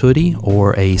Slapdash hoodie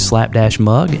or a Slapdash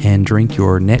mug and drink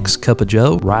your next cup of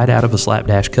joe right out of a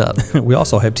Slapdash cup. We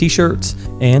also have t-shirts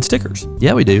and stickers.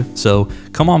 Yeah, we do. So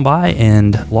come on by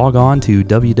and log on to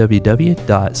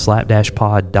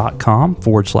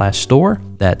www.slapdashpod.com/store.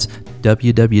 That's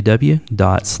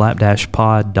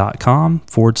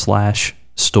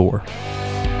www.slapdashpod.com/store.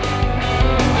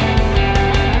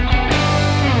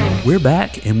 We're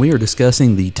back, and we are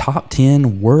discussing the top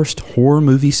 10 worst horror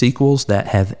movie sequels that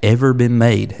have ever been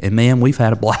made. And man, we've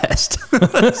had a blast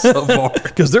so far.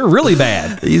 Because they're really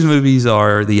bad. These movies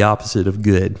are the opposite of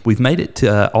good. We've made it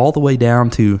to, all the way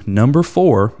down to number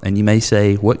 4, and you may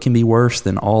say, what can be worse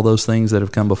than all those things that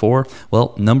have come before?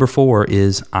 Well, number 4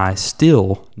 is I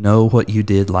Still Know What You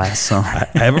Did Last Summer.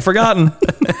 I haven't forgotten.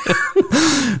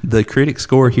 The critic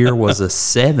score here was a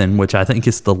 7, which I think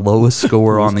is the lowest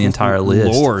score on the entire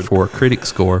list for a critic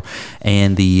score.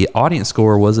 And the audience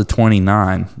score was a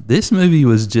 29. This movie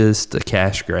was just a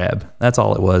cash grab. That's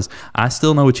all it was. I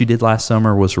Still Know What You Did Last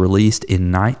Summer was released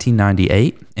in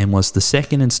 1998 and was the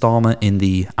second installment in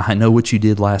the I Know What You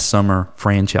Did Last Summer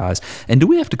franchise. And do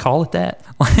we have to call it that?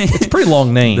 It's a pretty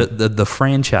long name. The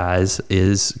franchise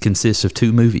consists of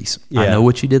 2 movies. Yeah. I Know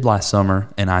What You Did Last Summer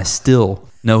and I Still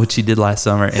Know What You Did Last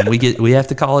Summer, and we have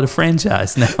to call it a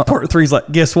franchise now. Part 3's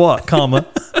like, guess what, comma.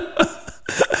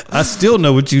 I still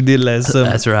know what you did last summer.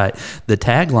 That's right. The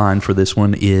tagline for this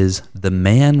one is "The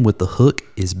man with the hook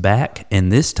is back, and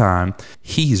this time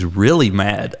he's really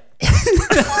mad."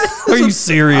 Are you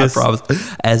serious? I promise.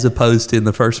 As opposed to in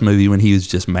the first movie when he was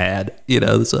just mad,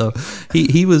 So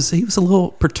he was a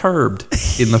little perturbed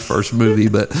in the first movie,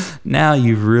 but now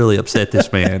you've really upset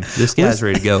this man. This guy's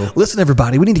ready to go. Listen,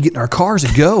 everybody, we need to get in our cars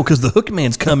and go because the hook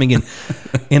man's coming in,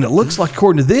 and it looks like,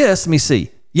 according to this, let me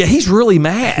see. Yeah, he's really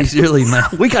mad. He's really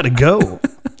mad. We got to go.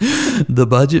 The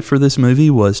budget for this movie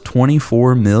was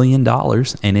 $24 million,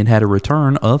 and it had a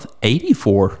return of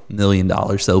 $84 million.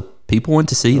 So people went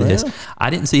to see this. I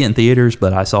didn't see it in theaters,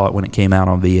 but I saw it when it came out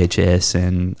on VHS,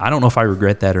 and I don't know if I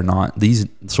regret that or not. These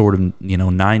sort of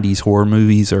 90s horror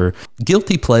movies are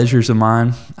guilty pleasures of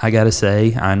mine, I gotta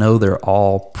say. I know they're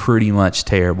all pretty much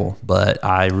terrible, but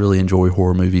I really enjoy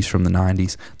horror movies from the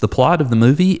 90s. The plot of the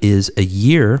movie is a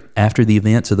year after the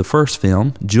events of the first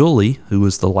film. Julie, who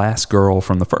was the last girl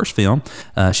from the first film,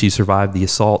 she survived the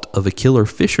assault of a killer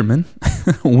fisherman,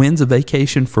 wins a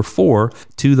vacation for 4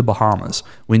 to the Bahamas.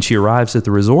 When she arrives at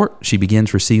the resort, she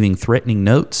begins receiving threatening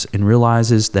notes and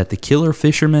realizes that the killer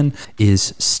fisherman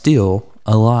is still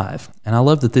alive. And I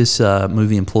love that this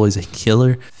movie employs a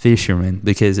killer fisherman,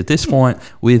 because at this point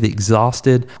we've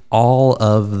exhausted all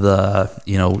of the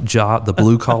the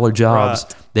blue collar jobs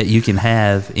Right. that you can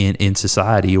have in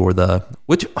society, or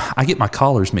which I get my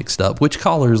collars mixed up. Which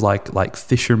collar is like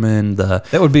fisherman?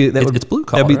 It's blue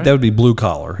collar. That would be blue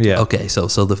collar. Yeah. Okay, so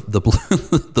the blue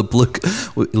the blue.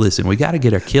 Listen, we got to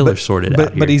get our killer sorted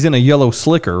out here. But he's in a yellow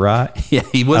slicker, right? Yeah,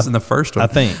 he was in the first one. I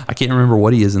think. I can't remember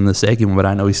what he is in the second one, but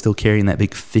I know he's still carrying that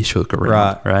big fish hook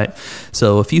around. Right.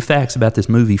 So a few facts about this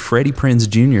movie. Freddie Prinze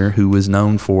Jr., who was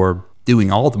known for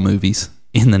doing all the movies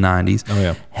in the 90s,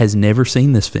 has never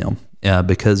seen this film.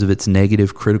 Because of its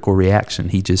negative critical reaction.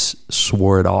 He just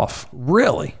swore it off.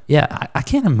 Really? Yeah, I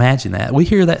can't imagine that. We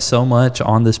hear that so much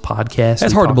on this podcast.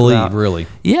 That's hard to believe, really.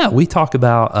 Yeah, we talk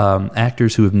about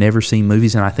actors who have never seen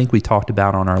movies, and I think we talked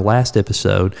about on our last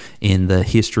episode in the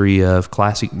history of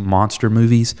classic monster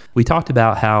movies, we talked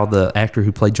about how the actor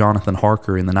who played Jonathan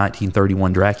Harker in the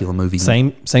 1931 Dracula movie.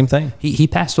 Same thing. He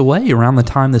passed away around the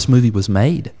time this movie was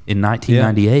made in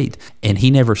 1998, and he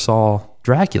never saw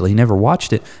Dracula. He never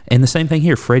watched it. And the same thing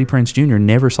here. Freddie Prinze Jr.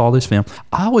 never saw this film.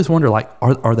 I always wonder,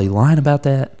 are they lying about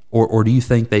that? Or do you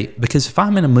think because if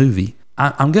I'm in a movie,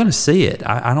 I'm going to see it.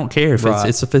 I don't care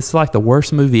if it's like the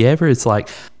worst movie ever. It's like,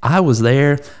 I was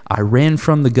there, I ran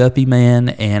from the Guppy Man,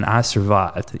 and I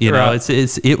survived.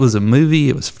 It was a movie,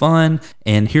 it was fun,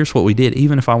 and here's what we did.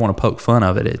 Even if I want to poke fun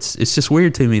of it, it's just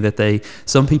weird to me that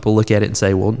some people look at it and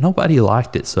say, well, nobody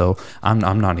liked it, so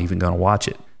I'm not even going to watch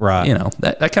it. Right.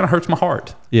 That kind of hurts my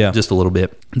heart. Yeah. Just a little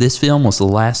bit. This film was the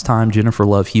last time Jennifer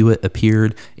Love Hewitt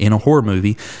appeared in a horror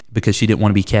movie because she didn't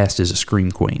want to be cast as a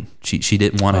scream queen. She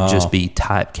didn't want to just be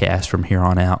typecast from here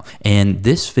on out. And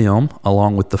this film,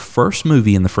 along with the first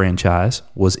movie in the franchise,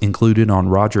 was included on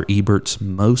Roger Ebert's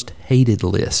most hated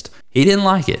list. He didn't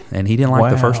like it, and he didn't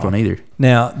like the first one either.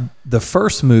 Now, the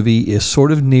first movie is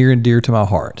sort of near and dear to my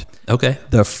heart. Okay.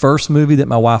 The first movie that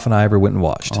my wife and I ever went and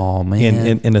watched. Oh,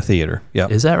 man. In the theater.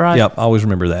 Yep. Is that right? Yep. I always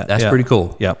remember that. That's pretty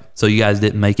cool. Yep. So you guys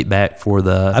didn't make it back for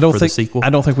the sequel? I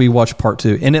don't think we watched part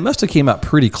 2. And it must have came out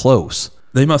pretty close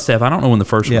They must have. I don't know when the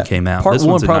first one came out. Part This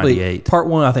one one's in probably. 98. Part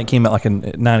one, I think, came out like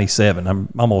in 97. I'm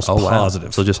almost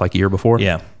positive. So just like a year before?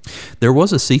 Yeah. There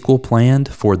was a sequel planned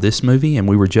for this movie, and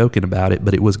we were joking about it,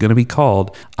 but it was going to be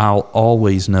called I'll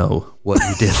Always Know What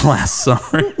You Did Last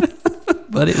Summer.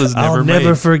 But it was never made. I'll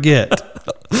never forget.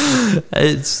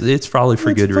 It's probably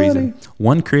for good funny. reason.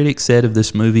 One critic said of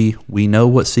this movie, "We know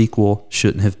what sequel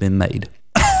shouldn't have been made."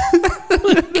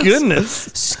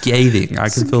 Goodness. Scathing. I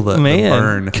can feel the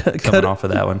burn coming off of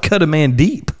that one. Cut a man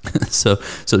deep. So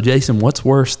Jason, what's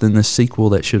worse than the sequel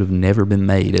that should have never been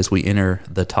made as we enter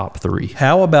the top 3?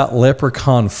 How about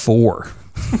Leprechaun 4?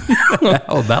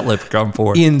 How about Leprechaun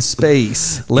 4? In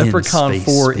space. Leprechaun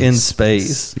 4 in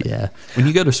space. Yeah. When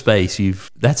you go to space,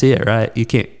 that's it, right? You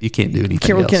can't do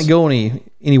anything else. Can't go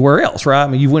anywhere else, right? I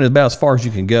mean, you went about as far as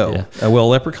you can go. Yeah. Well,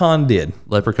 Leprechaun did.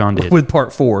 With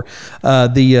part 4.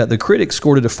 The critics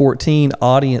scored it a 14,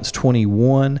 audience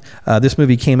 21. This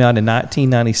movie came out in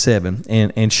 1997.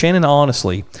 And Shannon,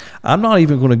 honestly, I'm not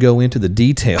even going to go into the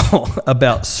detail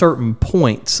about certain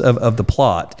points of the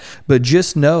plot, but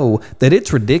just know that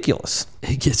it's ridiculous.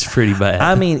 It gets pretty bad.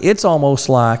 I mean, it's almost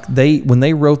like when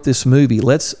they wrote this movie,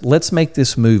 let's make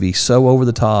this movie so over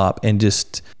the top and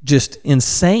just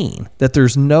insane that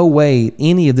there's no way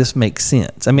any of this makes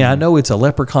sense. I mean, I know it's a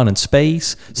leprechaun in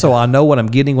space, so I know what I'm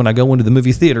getting when I go into the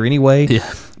movie theater anyway.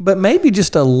 Yeah. But maybe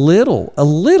just a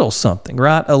little something,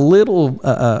 right? A little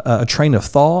a train of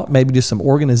thought, maybe just some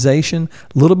organization,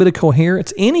 a little bit of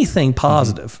coherence, anything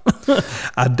positive.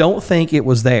 I don't think it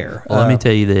was there. Well, let me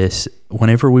tell you this.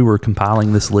 Whenever we were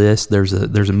compiling this list, there's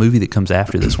a movie that comes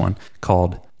after this one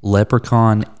called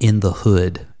Leprechaun in the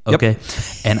Hood. Okay. Yep.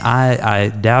 And I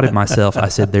doubted myself. I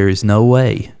said, there is no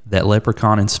way that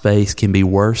Leprechaun in Space can be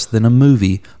worse than a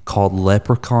movie called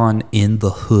Leprechaun in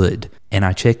the Hood. And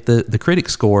I checked the critic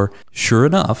score. Sure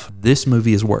enough, this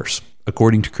movie is worse,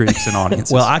 according to critics and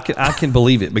audiences. Well, I can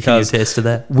believe it because can you attest to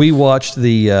that? We watched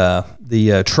the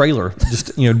trailer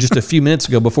just a few minutes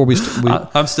ago before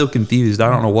I'm still confused.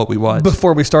 I don't know what we watched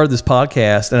before we started this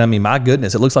podcast, and I mean, my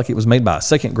goodness, it looks like it was made by a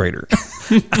second grader.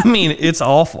 I mean, it's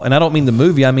awful, and I don't mean the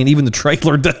movie. I mean, even the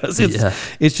trailer does.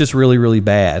 It's just really, really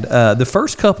bad. The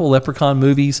first couple Leprechaun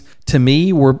movies to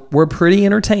me were pretty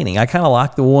entertaining. I kind of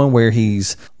like the one where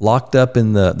he's locked up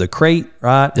in the crate,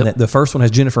 right? Yep. And the first one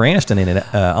has Jennifer Aniston in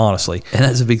it. Honestly, and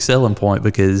that's a big selling point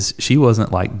because she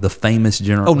wasn't like the famous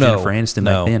Jennifer Aniston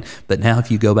back then, but now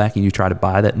if you go back and you try to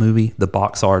buy that movie, the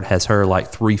box art has her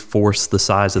like 3/4 the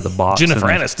size of the box. Jennifer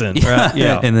Aniston. Yeah. Right?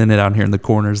 Yeah. And then down here in the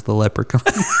corner is the Leprechaun.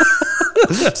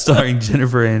 Starring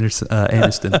Jennifer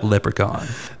Aniston, Leprechaun.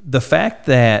 The fact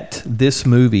that this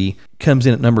movie comes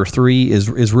in at number 3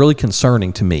 is really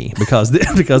concerning to me because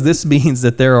this means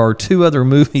that there are 2 other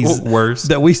movies worse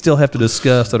that we still have to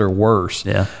discuss that are worse.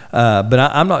 Yeah. But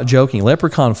I'm not joking.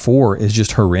 Leprechaun 4 is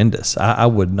just horrendous. I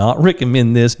would not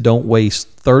recommend this. Don't waste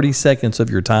 30 seconds of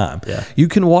your time. Yeah. You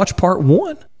can watch part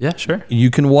 1. Yeah, sure.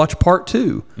 You can watch part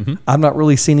 2. Mm-hmm. I've not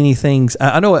really seen anything.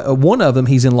 I know one of them,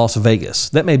 he's in Las Vegas.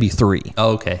 That may be 3.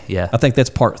 Oh, okay. Yeah. I think that's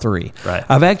part 3. Right.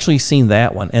 I've actually seen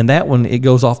that one. And that one, it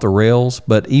goes off the rails,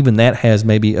 but even that has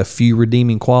maybe a few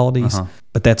redeeming qualities. Uh-huh.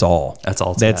 But that's all.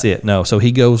 That's it. No. So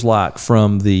he goes like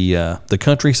from the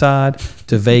countryside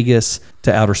to Vegas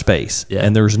to outer space. Yeah.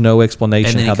 And there's no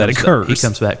explanation how that occurs. He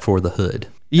comes back for the hood.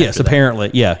 Yes,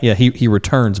 apparently. Yeah. He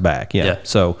returns back. Yeah.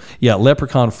 So,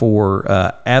 Leprechaun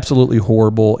 4, absolutely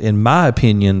horrible. In my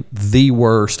opinion, the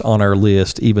worst on our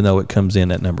list, even though it comes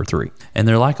in at number 3. And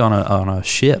they're like on a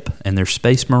ship, and they're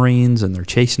space marines, and they're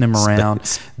chasing him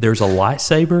around. There's a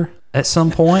lightsaber at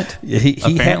some point. He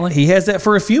has that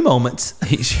for a few moments.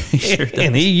 He sure does.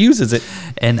 And he uses it.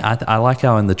 And I like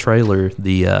how in the trailer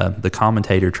the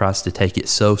commentator tries to take it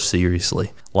so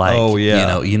seriously. Like,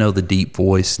 you know the deep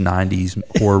voice 90s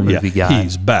horror movie guy.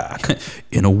 He's back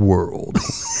in a world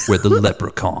where the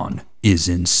leprechaun is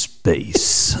in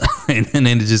space. And then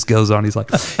it just goes on. He's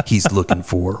like, he's looking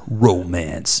for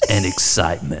romance and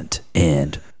excitement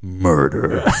and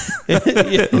murder. And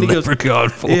he goes, Leprechaun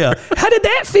 4. Yeah. How did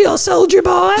that feel, soldier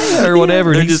boy? Or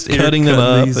whatever. They're He's just cutting them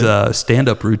up. These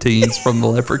stand-up routines from the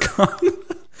Leprechaun.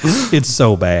 It's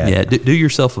so bad. Yeah, do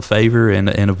yourself a favor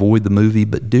and avoid the movie,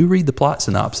 but do read the plot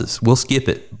synopsis. We'll skip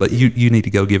it, but you need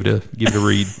to go give it a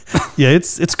read. Yeah,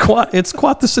 it's quite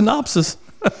the synopsis.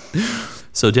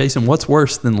 So, Jason, what's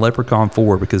worse than Leprechaun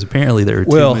 4? Because apparently there are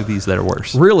 2 movies that are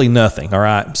worse. Really nothing, all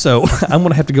right? So I'm going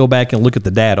to have to go back and look at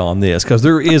the data on this because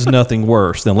there is nothing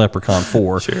worse than Leprechaun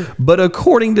 4. Sure. But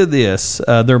according to this,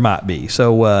 there might be.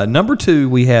 So number 2,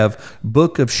 we have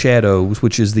Book of Shadows,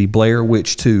 which is the Blair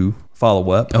Witch 2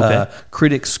 follow-up. Okay.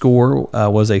 Critic score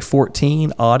was a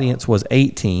 14. Audience was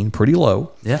 18. Pretty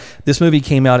low. Yeah. This movie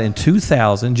came out in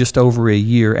 2000, just over a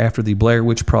year after the Blair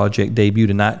Witch Project debuted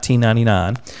in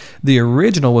 1999. The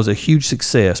original was a huge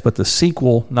success, but the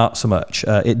sequel, not so much.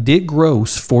 It did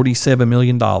gross $47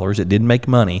 million. It didn't make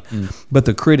money, but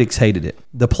the critics hated it.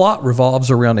 The plot revolves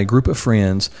around a group of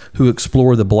friends who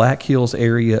explore the Black Hills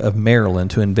area of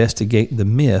Maryland to investigate the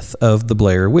myth of the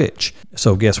Blair Witch.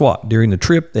 So guess what? During the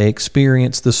trip, they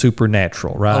experience the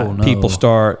supernatural, right? Oh, no. People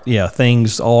start,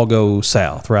 things all go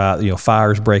south, right?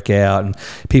 Fires break out and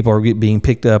people are being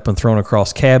picked up and thrown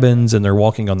across cabins and they're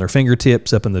walking on their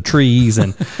fingertips up in the trees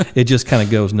and it just kind of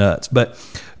goes nuts. But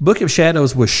Book of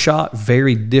Shadows was shot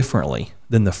very differently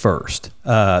than the first.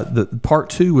 The part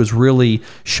 2 was really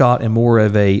shot in more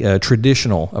of a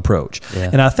traditional approach. Yeah.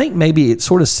 And I think maybe it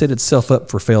sort of set itself up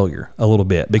for failure a little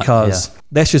bit because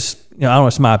that's just, I don't know,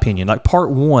 it's my opinion. Like part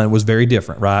 1 was very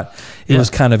different, right? It was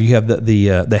kind of, you have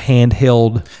the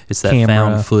handheld It's that camera.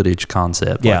 found footage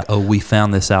concept. Yeah. Like, oh, we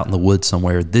found this out in the woods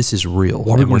somewhere. This is real.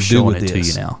 What are we and going we're to do showing with it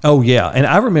this? to you now. Oh, yeah. And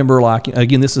I remember, like,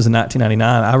 again, this is in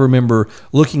 1999. I remember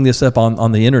looking this up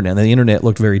on the internet. And the internet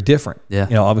looked very different. Yeah.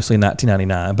 Obviously in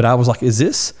 1999. But I was like, is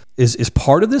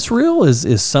part of this real?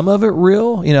 Is some of it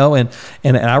real?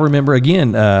 And I remember,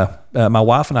 again, my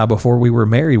wife and I, before we were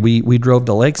married, we drove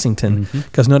to Lexington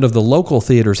because none of the local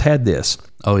theaters had this.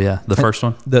 Oh, yeah. The first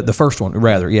one? The first one,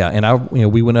 rather, yeah. And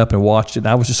we went up and watched it, and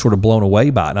I was just sort of blown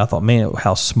away by it. And I thought, man,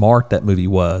 how smart that movie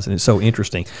was, and it's so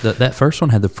interesting. That first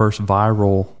one had the first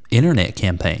viral internet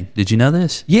campaign. Did you know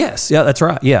this? Yes, yeah, that's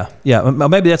right. Yeah.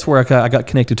 Maybe that's where I got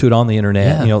connected to it on the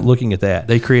internet. Yeah. Looking at that.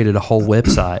 They created a whole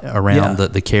website around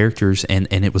the characters, and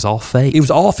it was all fake. It was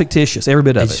all fictitious, every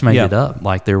bit of They it. just made it up.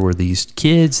 Like there were these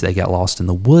kids, they got lost in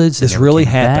the woods. This they never really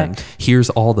came back. happened. Here's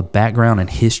all the background and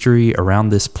history around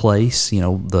this place,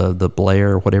 the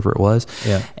Blair or whatever it was.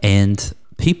 Yeah. And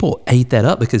people ate that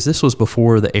up because this was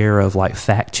before the era of like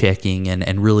fact checking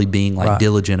and really being like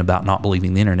diligent about not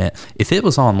believing the internet. If it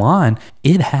was online,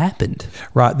 it happened.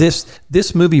 Right.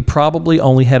 This movie probably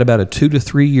only had about a 2 to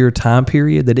 3 year time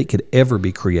period that it could ever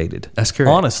be created. That's correct.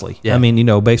 Honestly. Yeah. I mean,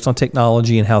 based on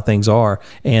technology and how things are,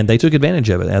 and they took advantage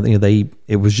of it. I think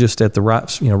it was just at the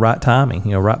right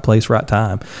timing, right place, right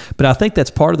time. But I think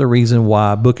that's part of the reason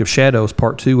why Book of Shadows,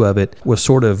 part 2 of it, was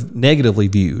sort of negatively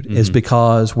viewed, is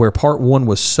because where part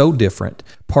 1 was so different,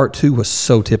 part 2 was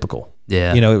so typical.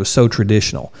 Yeah. It was so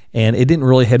traditional. And it didn't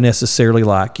really have necessarily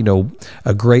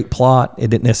a great plot. It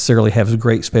didn't necessarily have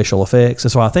great special effects.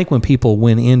 And so I think when people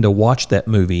went in to watch that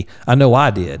movie, I know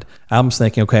I did, I was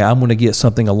thinking, okay, I'm going to get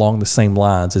something along the same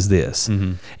lines as this.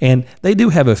 Mm-hmm. And they do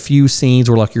have a few scenes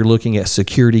where you're looking at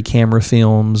security camera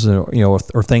films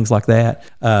or things like that.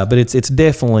 But it's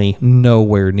definitely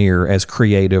nowhere near as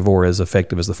creative or as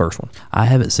effective as the first one. I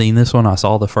haven't seen this one. I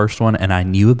saw the first one and I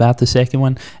knew about the second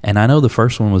one. And I know the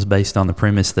first one was based on the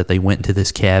premise that they went to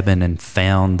this cabin and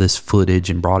found this footage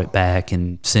and brought it back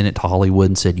and sent it to Hollywood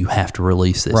and said, you have to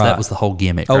release this. Right. That was the whole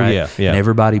gimmick, Oh, right? yeah. And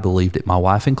everybody believed it, my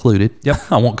wife included.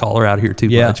 Yep. I won't call her out here too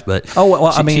much, but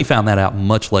she found that out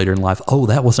much later in life. Oh,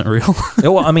 that wasn't real.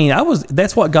 Well, I mean,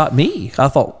 that's what got me.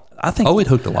 I think it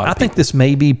hooked a lot of I think people. this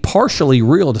may be partially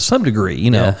real to some degree,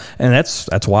 Yeah. and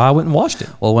that's why I went and watched it.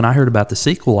 Well, when I heard about the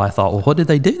sequel, I thought, well, what did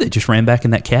they do? They just ran back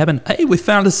in that cabin. Hey, we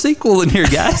found a sequel in here,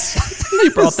 guys. They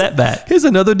brought that back. Here's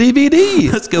another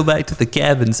DVD. Let's go back to the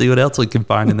cabin and see what else we can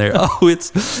find in there. Oh,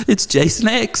 it's Jason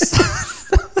X.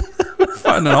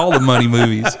 Finding all the money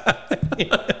movies.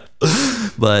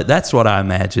 But that's what I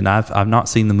imagine. I've not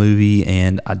seen the movie,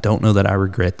 and I don't know that I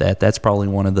regret that. That's probably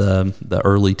one of the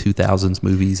early 2000s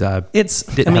movies I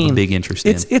didn't have a big interest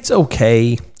in. It's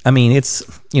okay. I mean,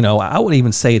 I wouldn't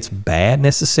even say it's bad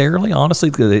necessarily,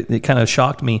 honestly, because it kind of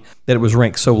shocked me that it was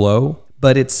ranked so low.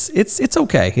 But it's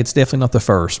okay. It's definitely not the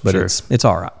first, but Sure. it's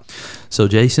all right. So,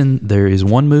 Jason, there is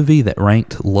one movie that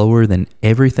ranked lower than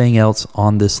everything else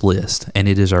on this list, and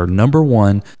it is our number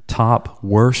 1 top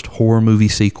worst horror movie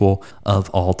sequel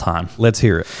of all time. Let's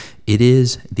hear it. It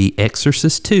is The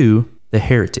Exorcist II: The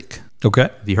Heretic. Okay.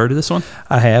 Have you heard of this one?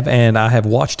 I have, and I have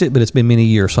watched it, but it's been many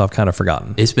years, so I've kind of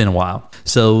forgotten. It's been a while.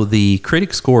 So the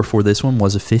critic score for this one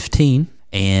was a 15,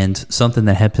 and something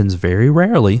that happens very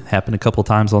rarely, happened a couple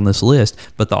times on this list,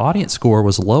 but the audience score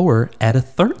was lower at a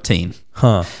 13.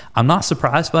 Huh. I'm not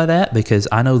surprised by that because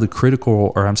I know the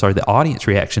audience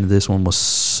reaction to this one was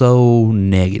so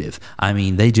negative. I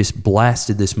mean, they just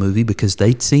blasted this movie because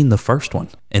they'd seen the first one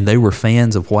and they were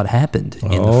fans of what happened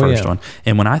in the first one.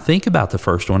 And when I think about the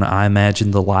first one, I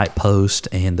imagine the light post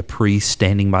and the priest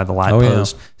standing by the light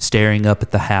post, staring up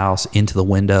at the house into the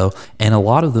window. And a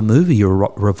lot of the movie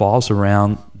revolves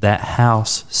around that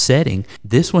house setting.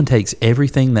 This one takes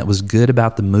everything that was good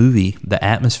about the movie, the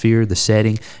atmosphere, the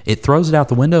setting, it throws it out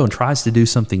the window and tries to do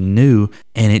something new,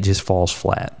 and it just falls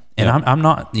flat. And I'm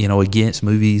not, against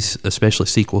movies, especially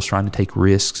sequels, trying to take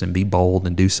risks and be bold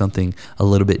and do something a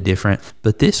little bit different.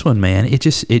 But this one, man, it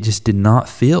just did not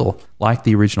feel like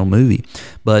the original movie.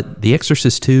 But The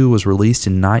Exorcist II was released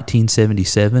in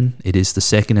 1977. It is the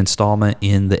second installment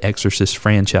in the Exorcist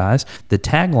franchise. The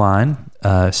tagline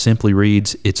simply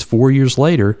reads, "It's 4 years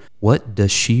later. What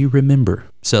does she remember?"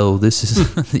 So this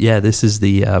is, this is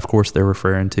the, of course, they're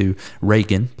referring to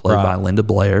Reagan, played by Linda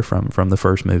Blair from the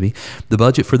first movie. The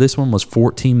budget for this one was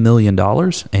 $14 million,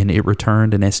 and it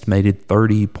returned an estimated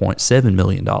 $30.7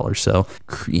 million. So,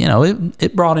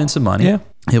 it brought in some money. Yeah.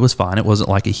 It was fine. It wasn't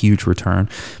like a huge return.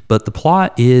 But the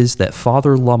plot is that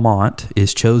Father Lamont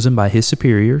is chosen by his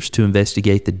superiors to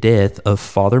investigate the death of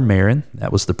Father Merrin.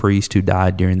 That was the priest who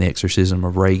died during the exorcism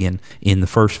of Reagan in the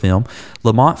first film.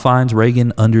 Lamont finds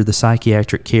Reagan under the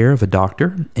psychiatric care of a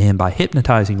doctor, and by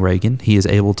hypnotizing Reagan, he is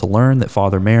able to learn that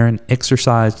Father Merrin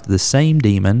exorcised the same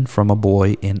demon from a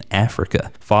boy in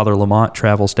Africa. Father Lamont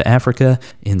travels to Africa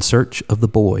in search of the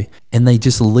boy, and they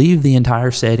just leave the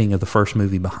entire setting of the first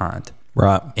movie behind.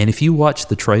 Right. And if you watch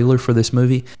the trailer for this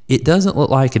movie, it doesn't look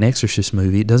like an Exorcist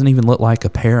movie. It doesn't even look like a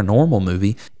paranormal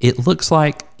movie. It looks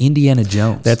like Indiana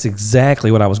Jones. That's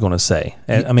exactly what I was going to say.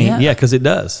 I mean, because it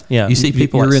does. Yeah. You see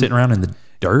people sitting around in the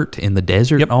dirt in the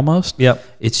desert almost. Yep.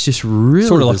 It's just really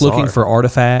sort of like bizarre. looking for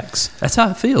artifacts. That's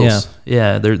how it feels.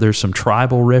 Yeah. There's some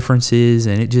tribal references,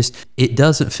 and it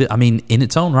doesn't feel, I mean, in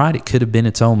its own right, it could have been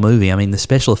its own movie. I mean, the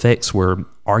special effects were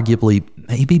arguably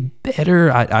maybe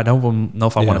better. I don't know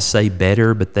if I want to say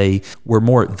better, but they were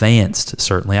more advanced,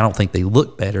 certainly. I don't think they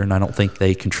look better, and I don't think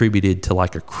they contributed to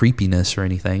like a creepiness or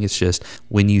anything. It's just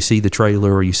when you see the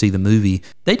trailer or you see the movie,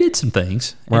 they did some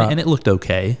things, and it looked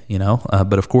okay,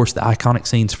 But of course, the iconic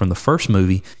scenes from the first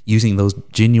movie, using those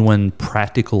genuine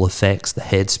practical effects, the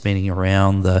head spinning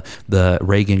around, the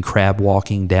Reagan crab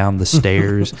walking down the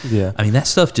stairs. I mean, that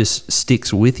stuff just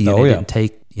sticks with you. It didn't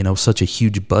take such a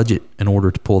huge budget in order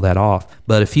to pull that off.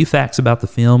 But a few facts about the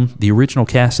film: the original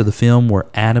cast of the film were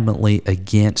adamantly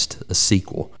against a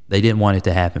sequel. They didn't want it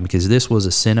to happen because this was a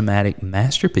cinematic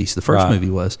masterpiece. The first movie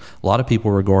was. A lot of people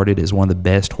regard it as one of the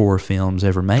best horror films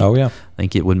ever made. Oh, yeah. I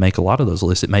think it would make a lot of those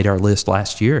lists. It made our list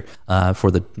last year for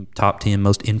the top 10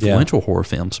 most influential horror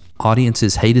films.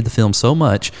 Audiences hated the film so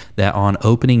much that on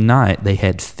opening night, they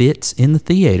had fits in the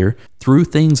theater, threw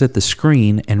things at the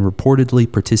screen, and reportedly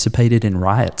participated in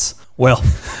riots. Well,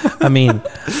 I mean,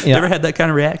 you ever had that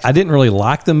kind of reaction? I didn't really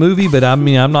like the movie, but I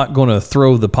mean, I'm not going to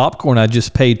throw the popcorn I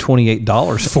just paid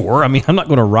 $28 for. I mean, I'm not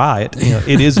going to riot.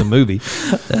 It is a movie.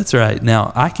 That's right.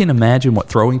 Now, I can imagine what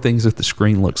throwing things at the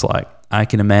screen looks like. I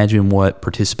can imagine what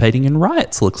participating in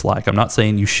riots looks like. I'm not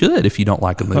saying you should if you don't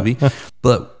like a movie,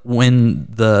 but when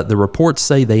the reports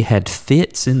say they had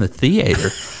fits in the theater,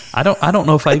 I don't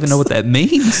know if I even know what that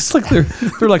means. It's like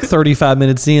they're like 35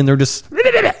 minutes in, they're just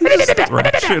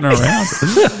thrashing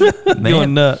around,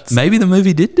 going nuts. Maybe the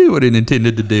movie did do what it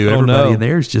intended to do. Everybody in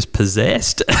there is just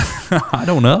possessed. I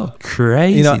don't know.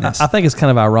 Craziness. I think it's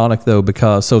kind of ironic though,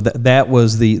 because that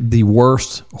was the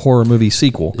worst horror movie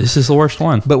sequel. This is the worst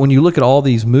one. But when you look at all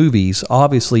these movies,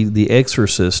 obviously The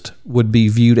Exorcist would be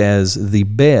viewed as the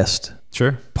best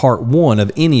part one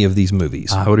of any of these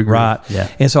movies. I would agree. Right? Yeah.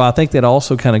 And so I think that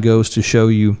also kind of goes to show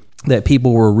you that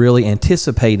people were really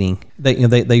anticipating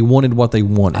they wanted what they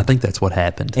wanted. I think that's what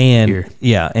happened here.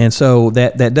 Yeah, and so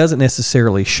that doesn't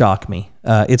necessarily shock me.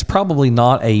 It's probably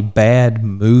not a bad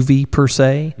movie per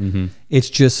se. Mm-hmm. It's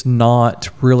just not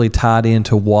really tied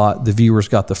into what the viewers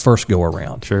got the first go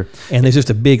around. Sure. And it's just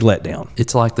a big letdown.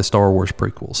 It's like the Star Wars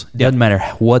prequels. It doesn't matter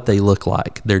what they look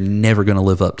like. They're never going to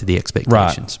live up to the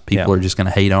expectations. Right. People are just going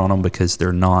to hate on them because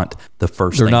they're not the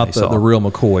first thing they saw. They're not the real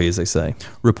McCoy, as they say.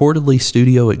 Reportedly,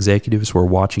 studio executives were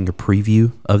watching a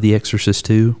preview of The Exorcist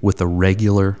II with a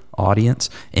regular audience,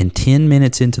 and 10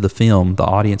 minutes into the film, the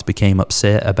audience became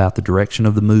upset about the direction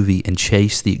of the movie and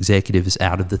chased the executives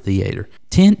out of the theater.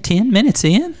 10 minutes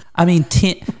in? I mean,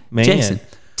 10... Man. Jason,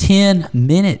 10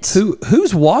 minutes.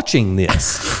 Who's watching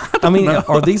this? I mean,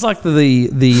 are these like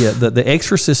the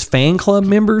Exorcist fan club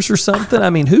members or something? I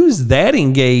mean, who's that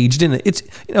engaged in it?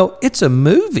 It's a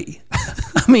movie.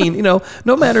 I mean, no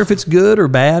matter if it's good or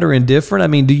bad or indifferent. I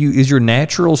mean, is your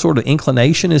natural sort of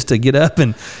inclination is to get up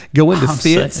and go into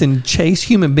fits and chase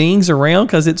human beings around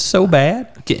because it's so bad?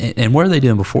 And what are they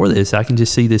doing before this? I can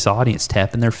just see this audience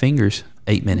tapping their fingers.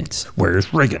 8 minutes.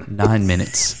 Where's Reagan? 9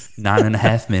 minutes.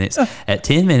 9.5 minutes. At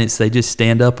 10 minutes, they just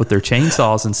stand up with their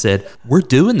chainsaws and said, "We're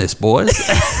doing this, boys."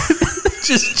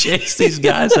 just chase these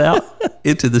guys out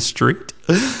into the street.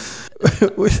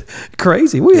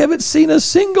 Crazy. We haven't seen a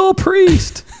single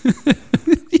priest.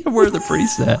 Yeah, where are the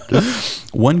priests at?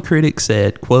 One critic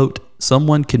said, quote,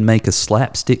 someone could make a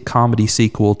slapstick comedy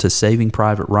sequel to Saving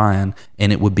Private Ryan,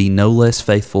 and it would be no less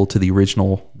faithful to the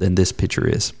original than this picture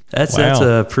is. That's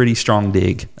a pretty strong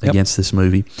dig against this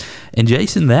movie. And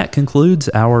Jason, that concludes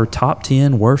our top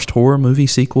 10 worst horror movie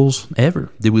sequels ever.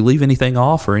 Did we leave anything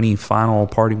off or any final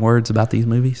parting words about these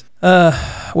movies?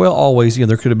 Well, always,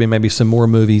 there could have been maybe some more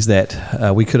movies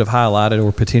that we could have highlighted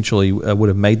or potentially would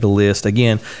have made the list.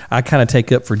 Again, I kind of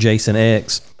take up for Jason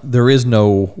X. There is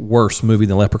no worse movie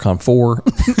than Leprechaun 4.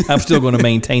 I'm still going to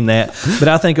maintain that. But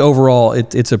I think overall,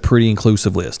 it's a pretty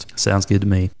inclusive list. Sounds good to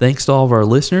me. Thanks to all of our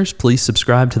listeners. Please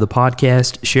subscribe to the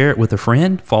podcast, share it with a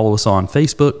friend, follow us on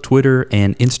Facebook, Twitter,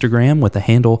 and Instagram with the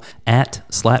handle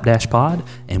 @slapdashpod,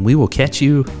 and we will catch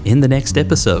you in the next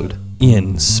episode.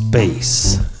 In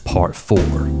Space, Part 4.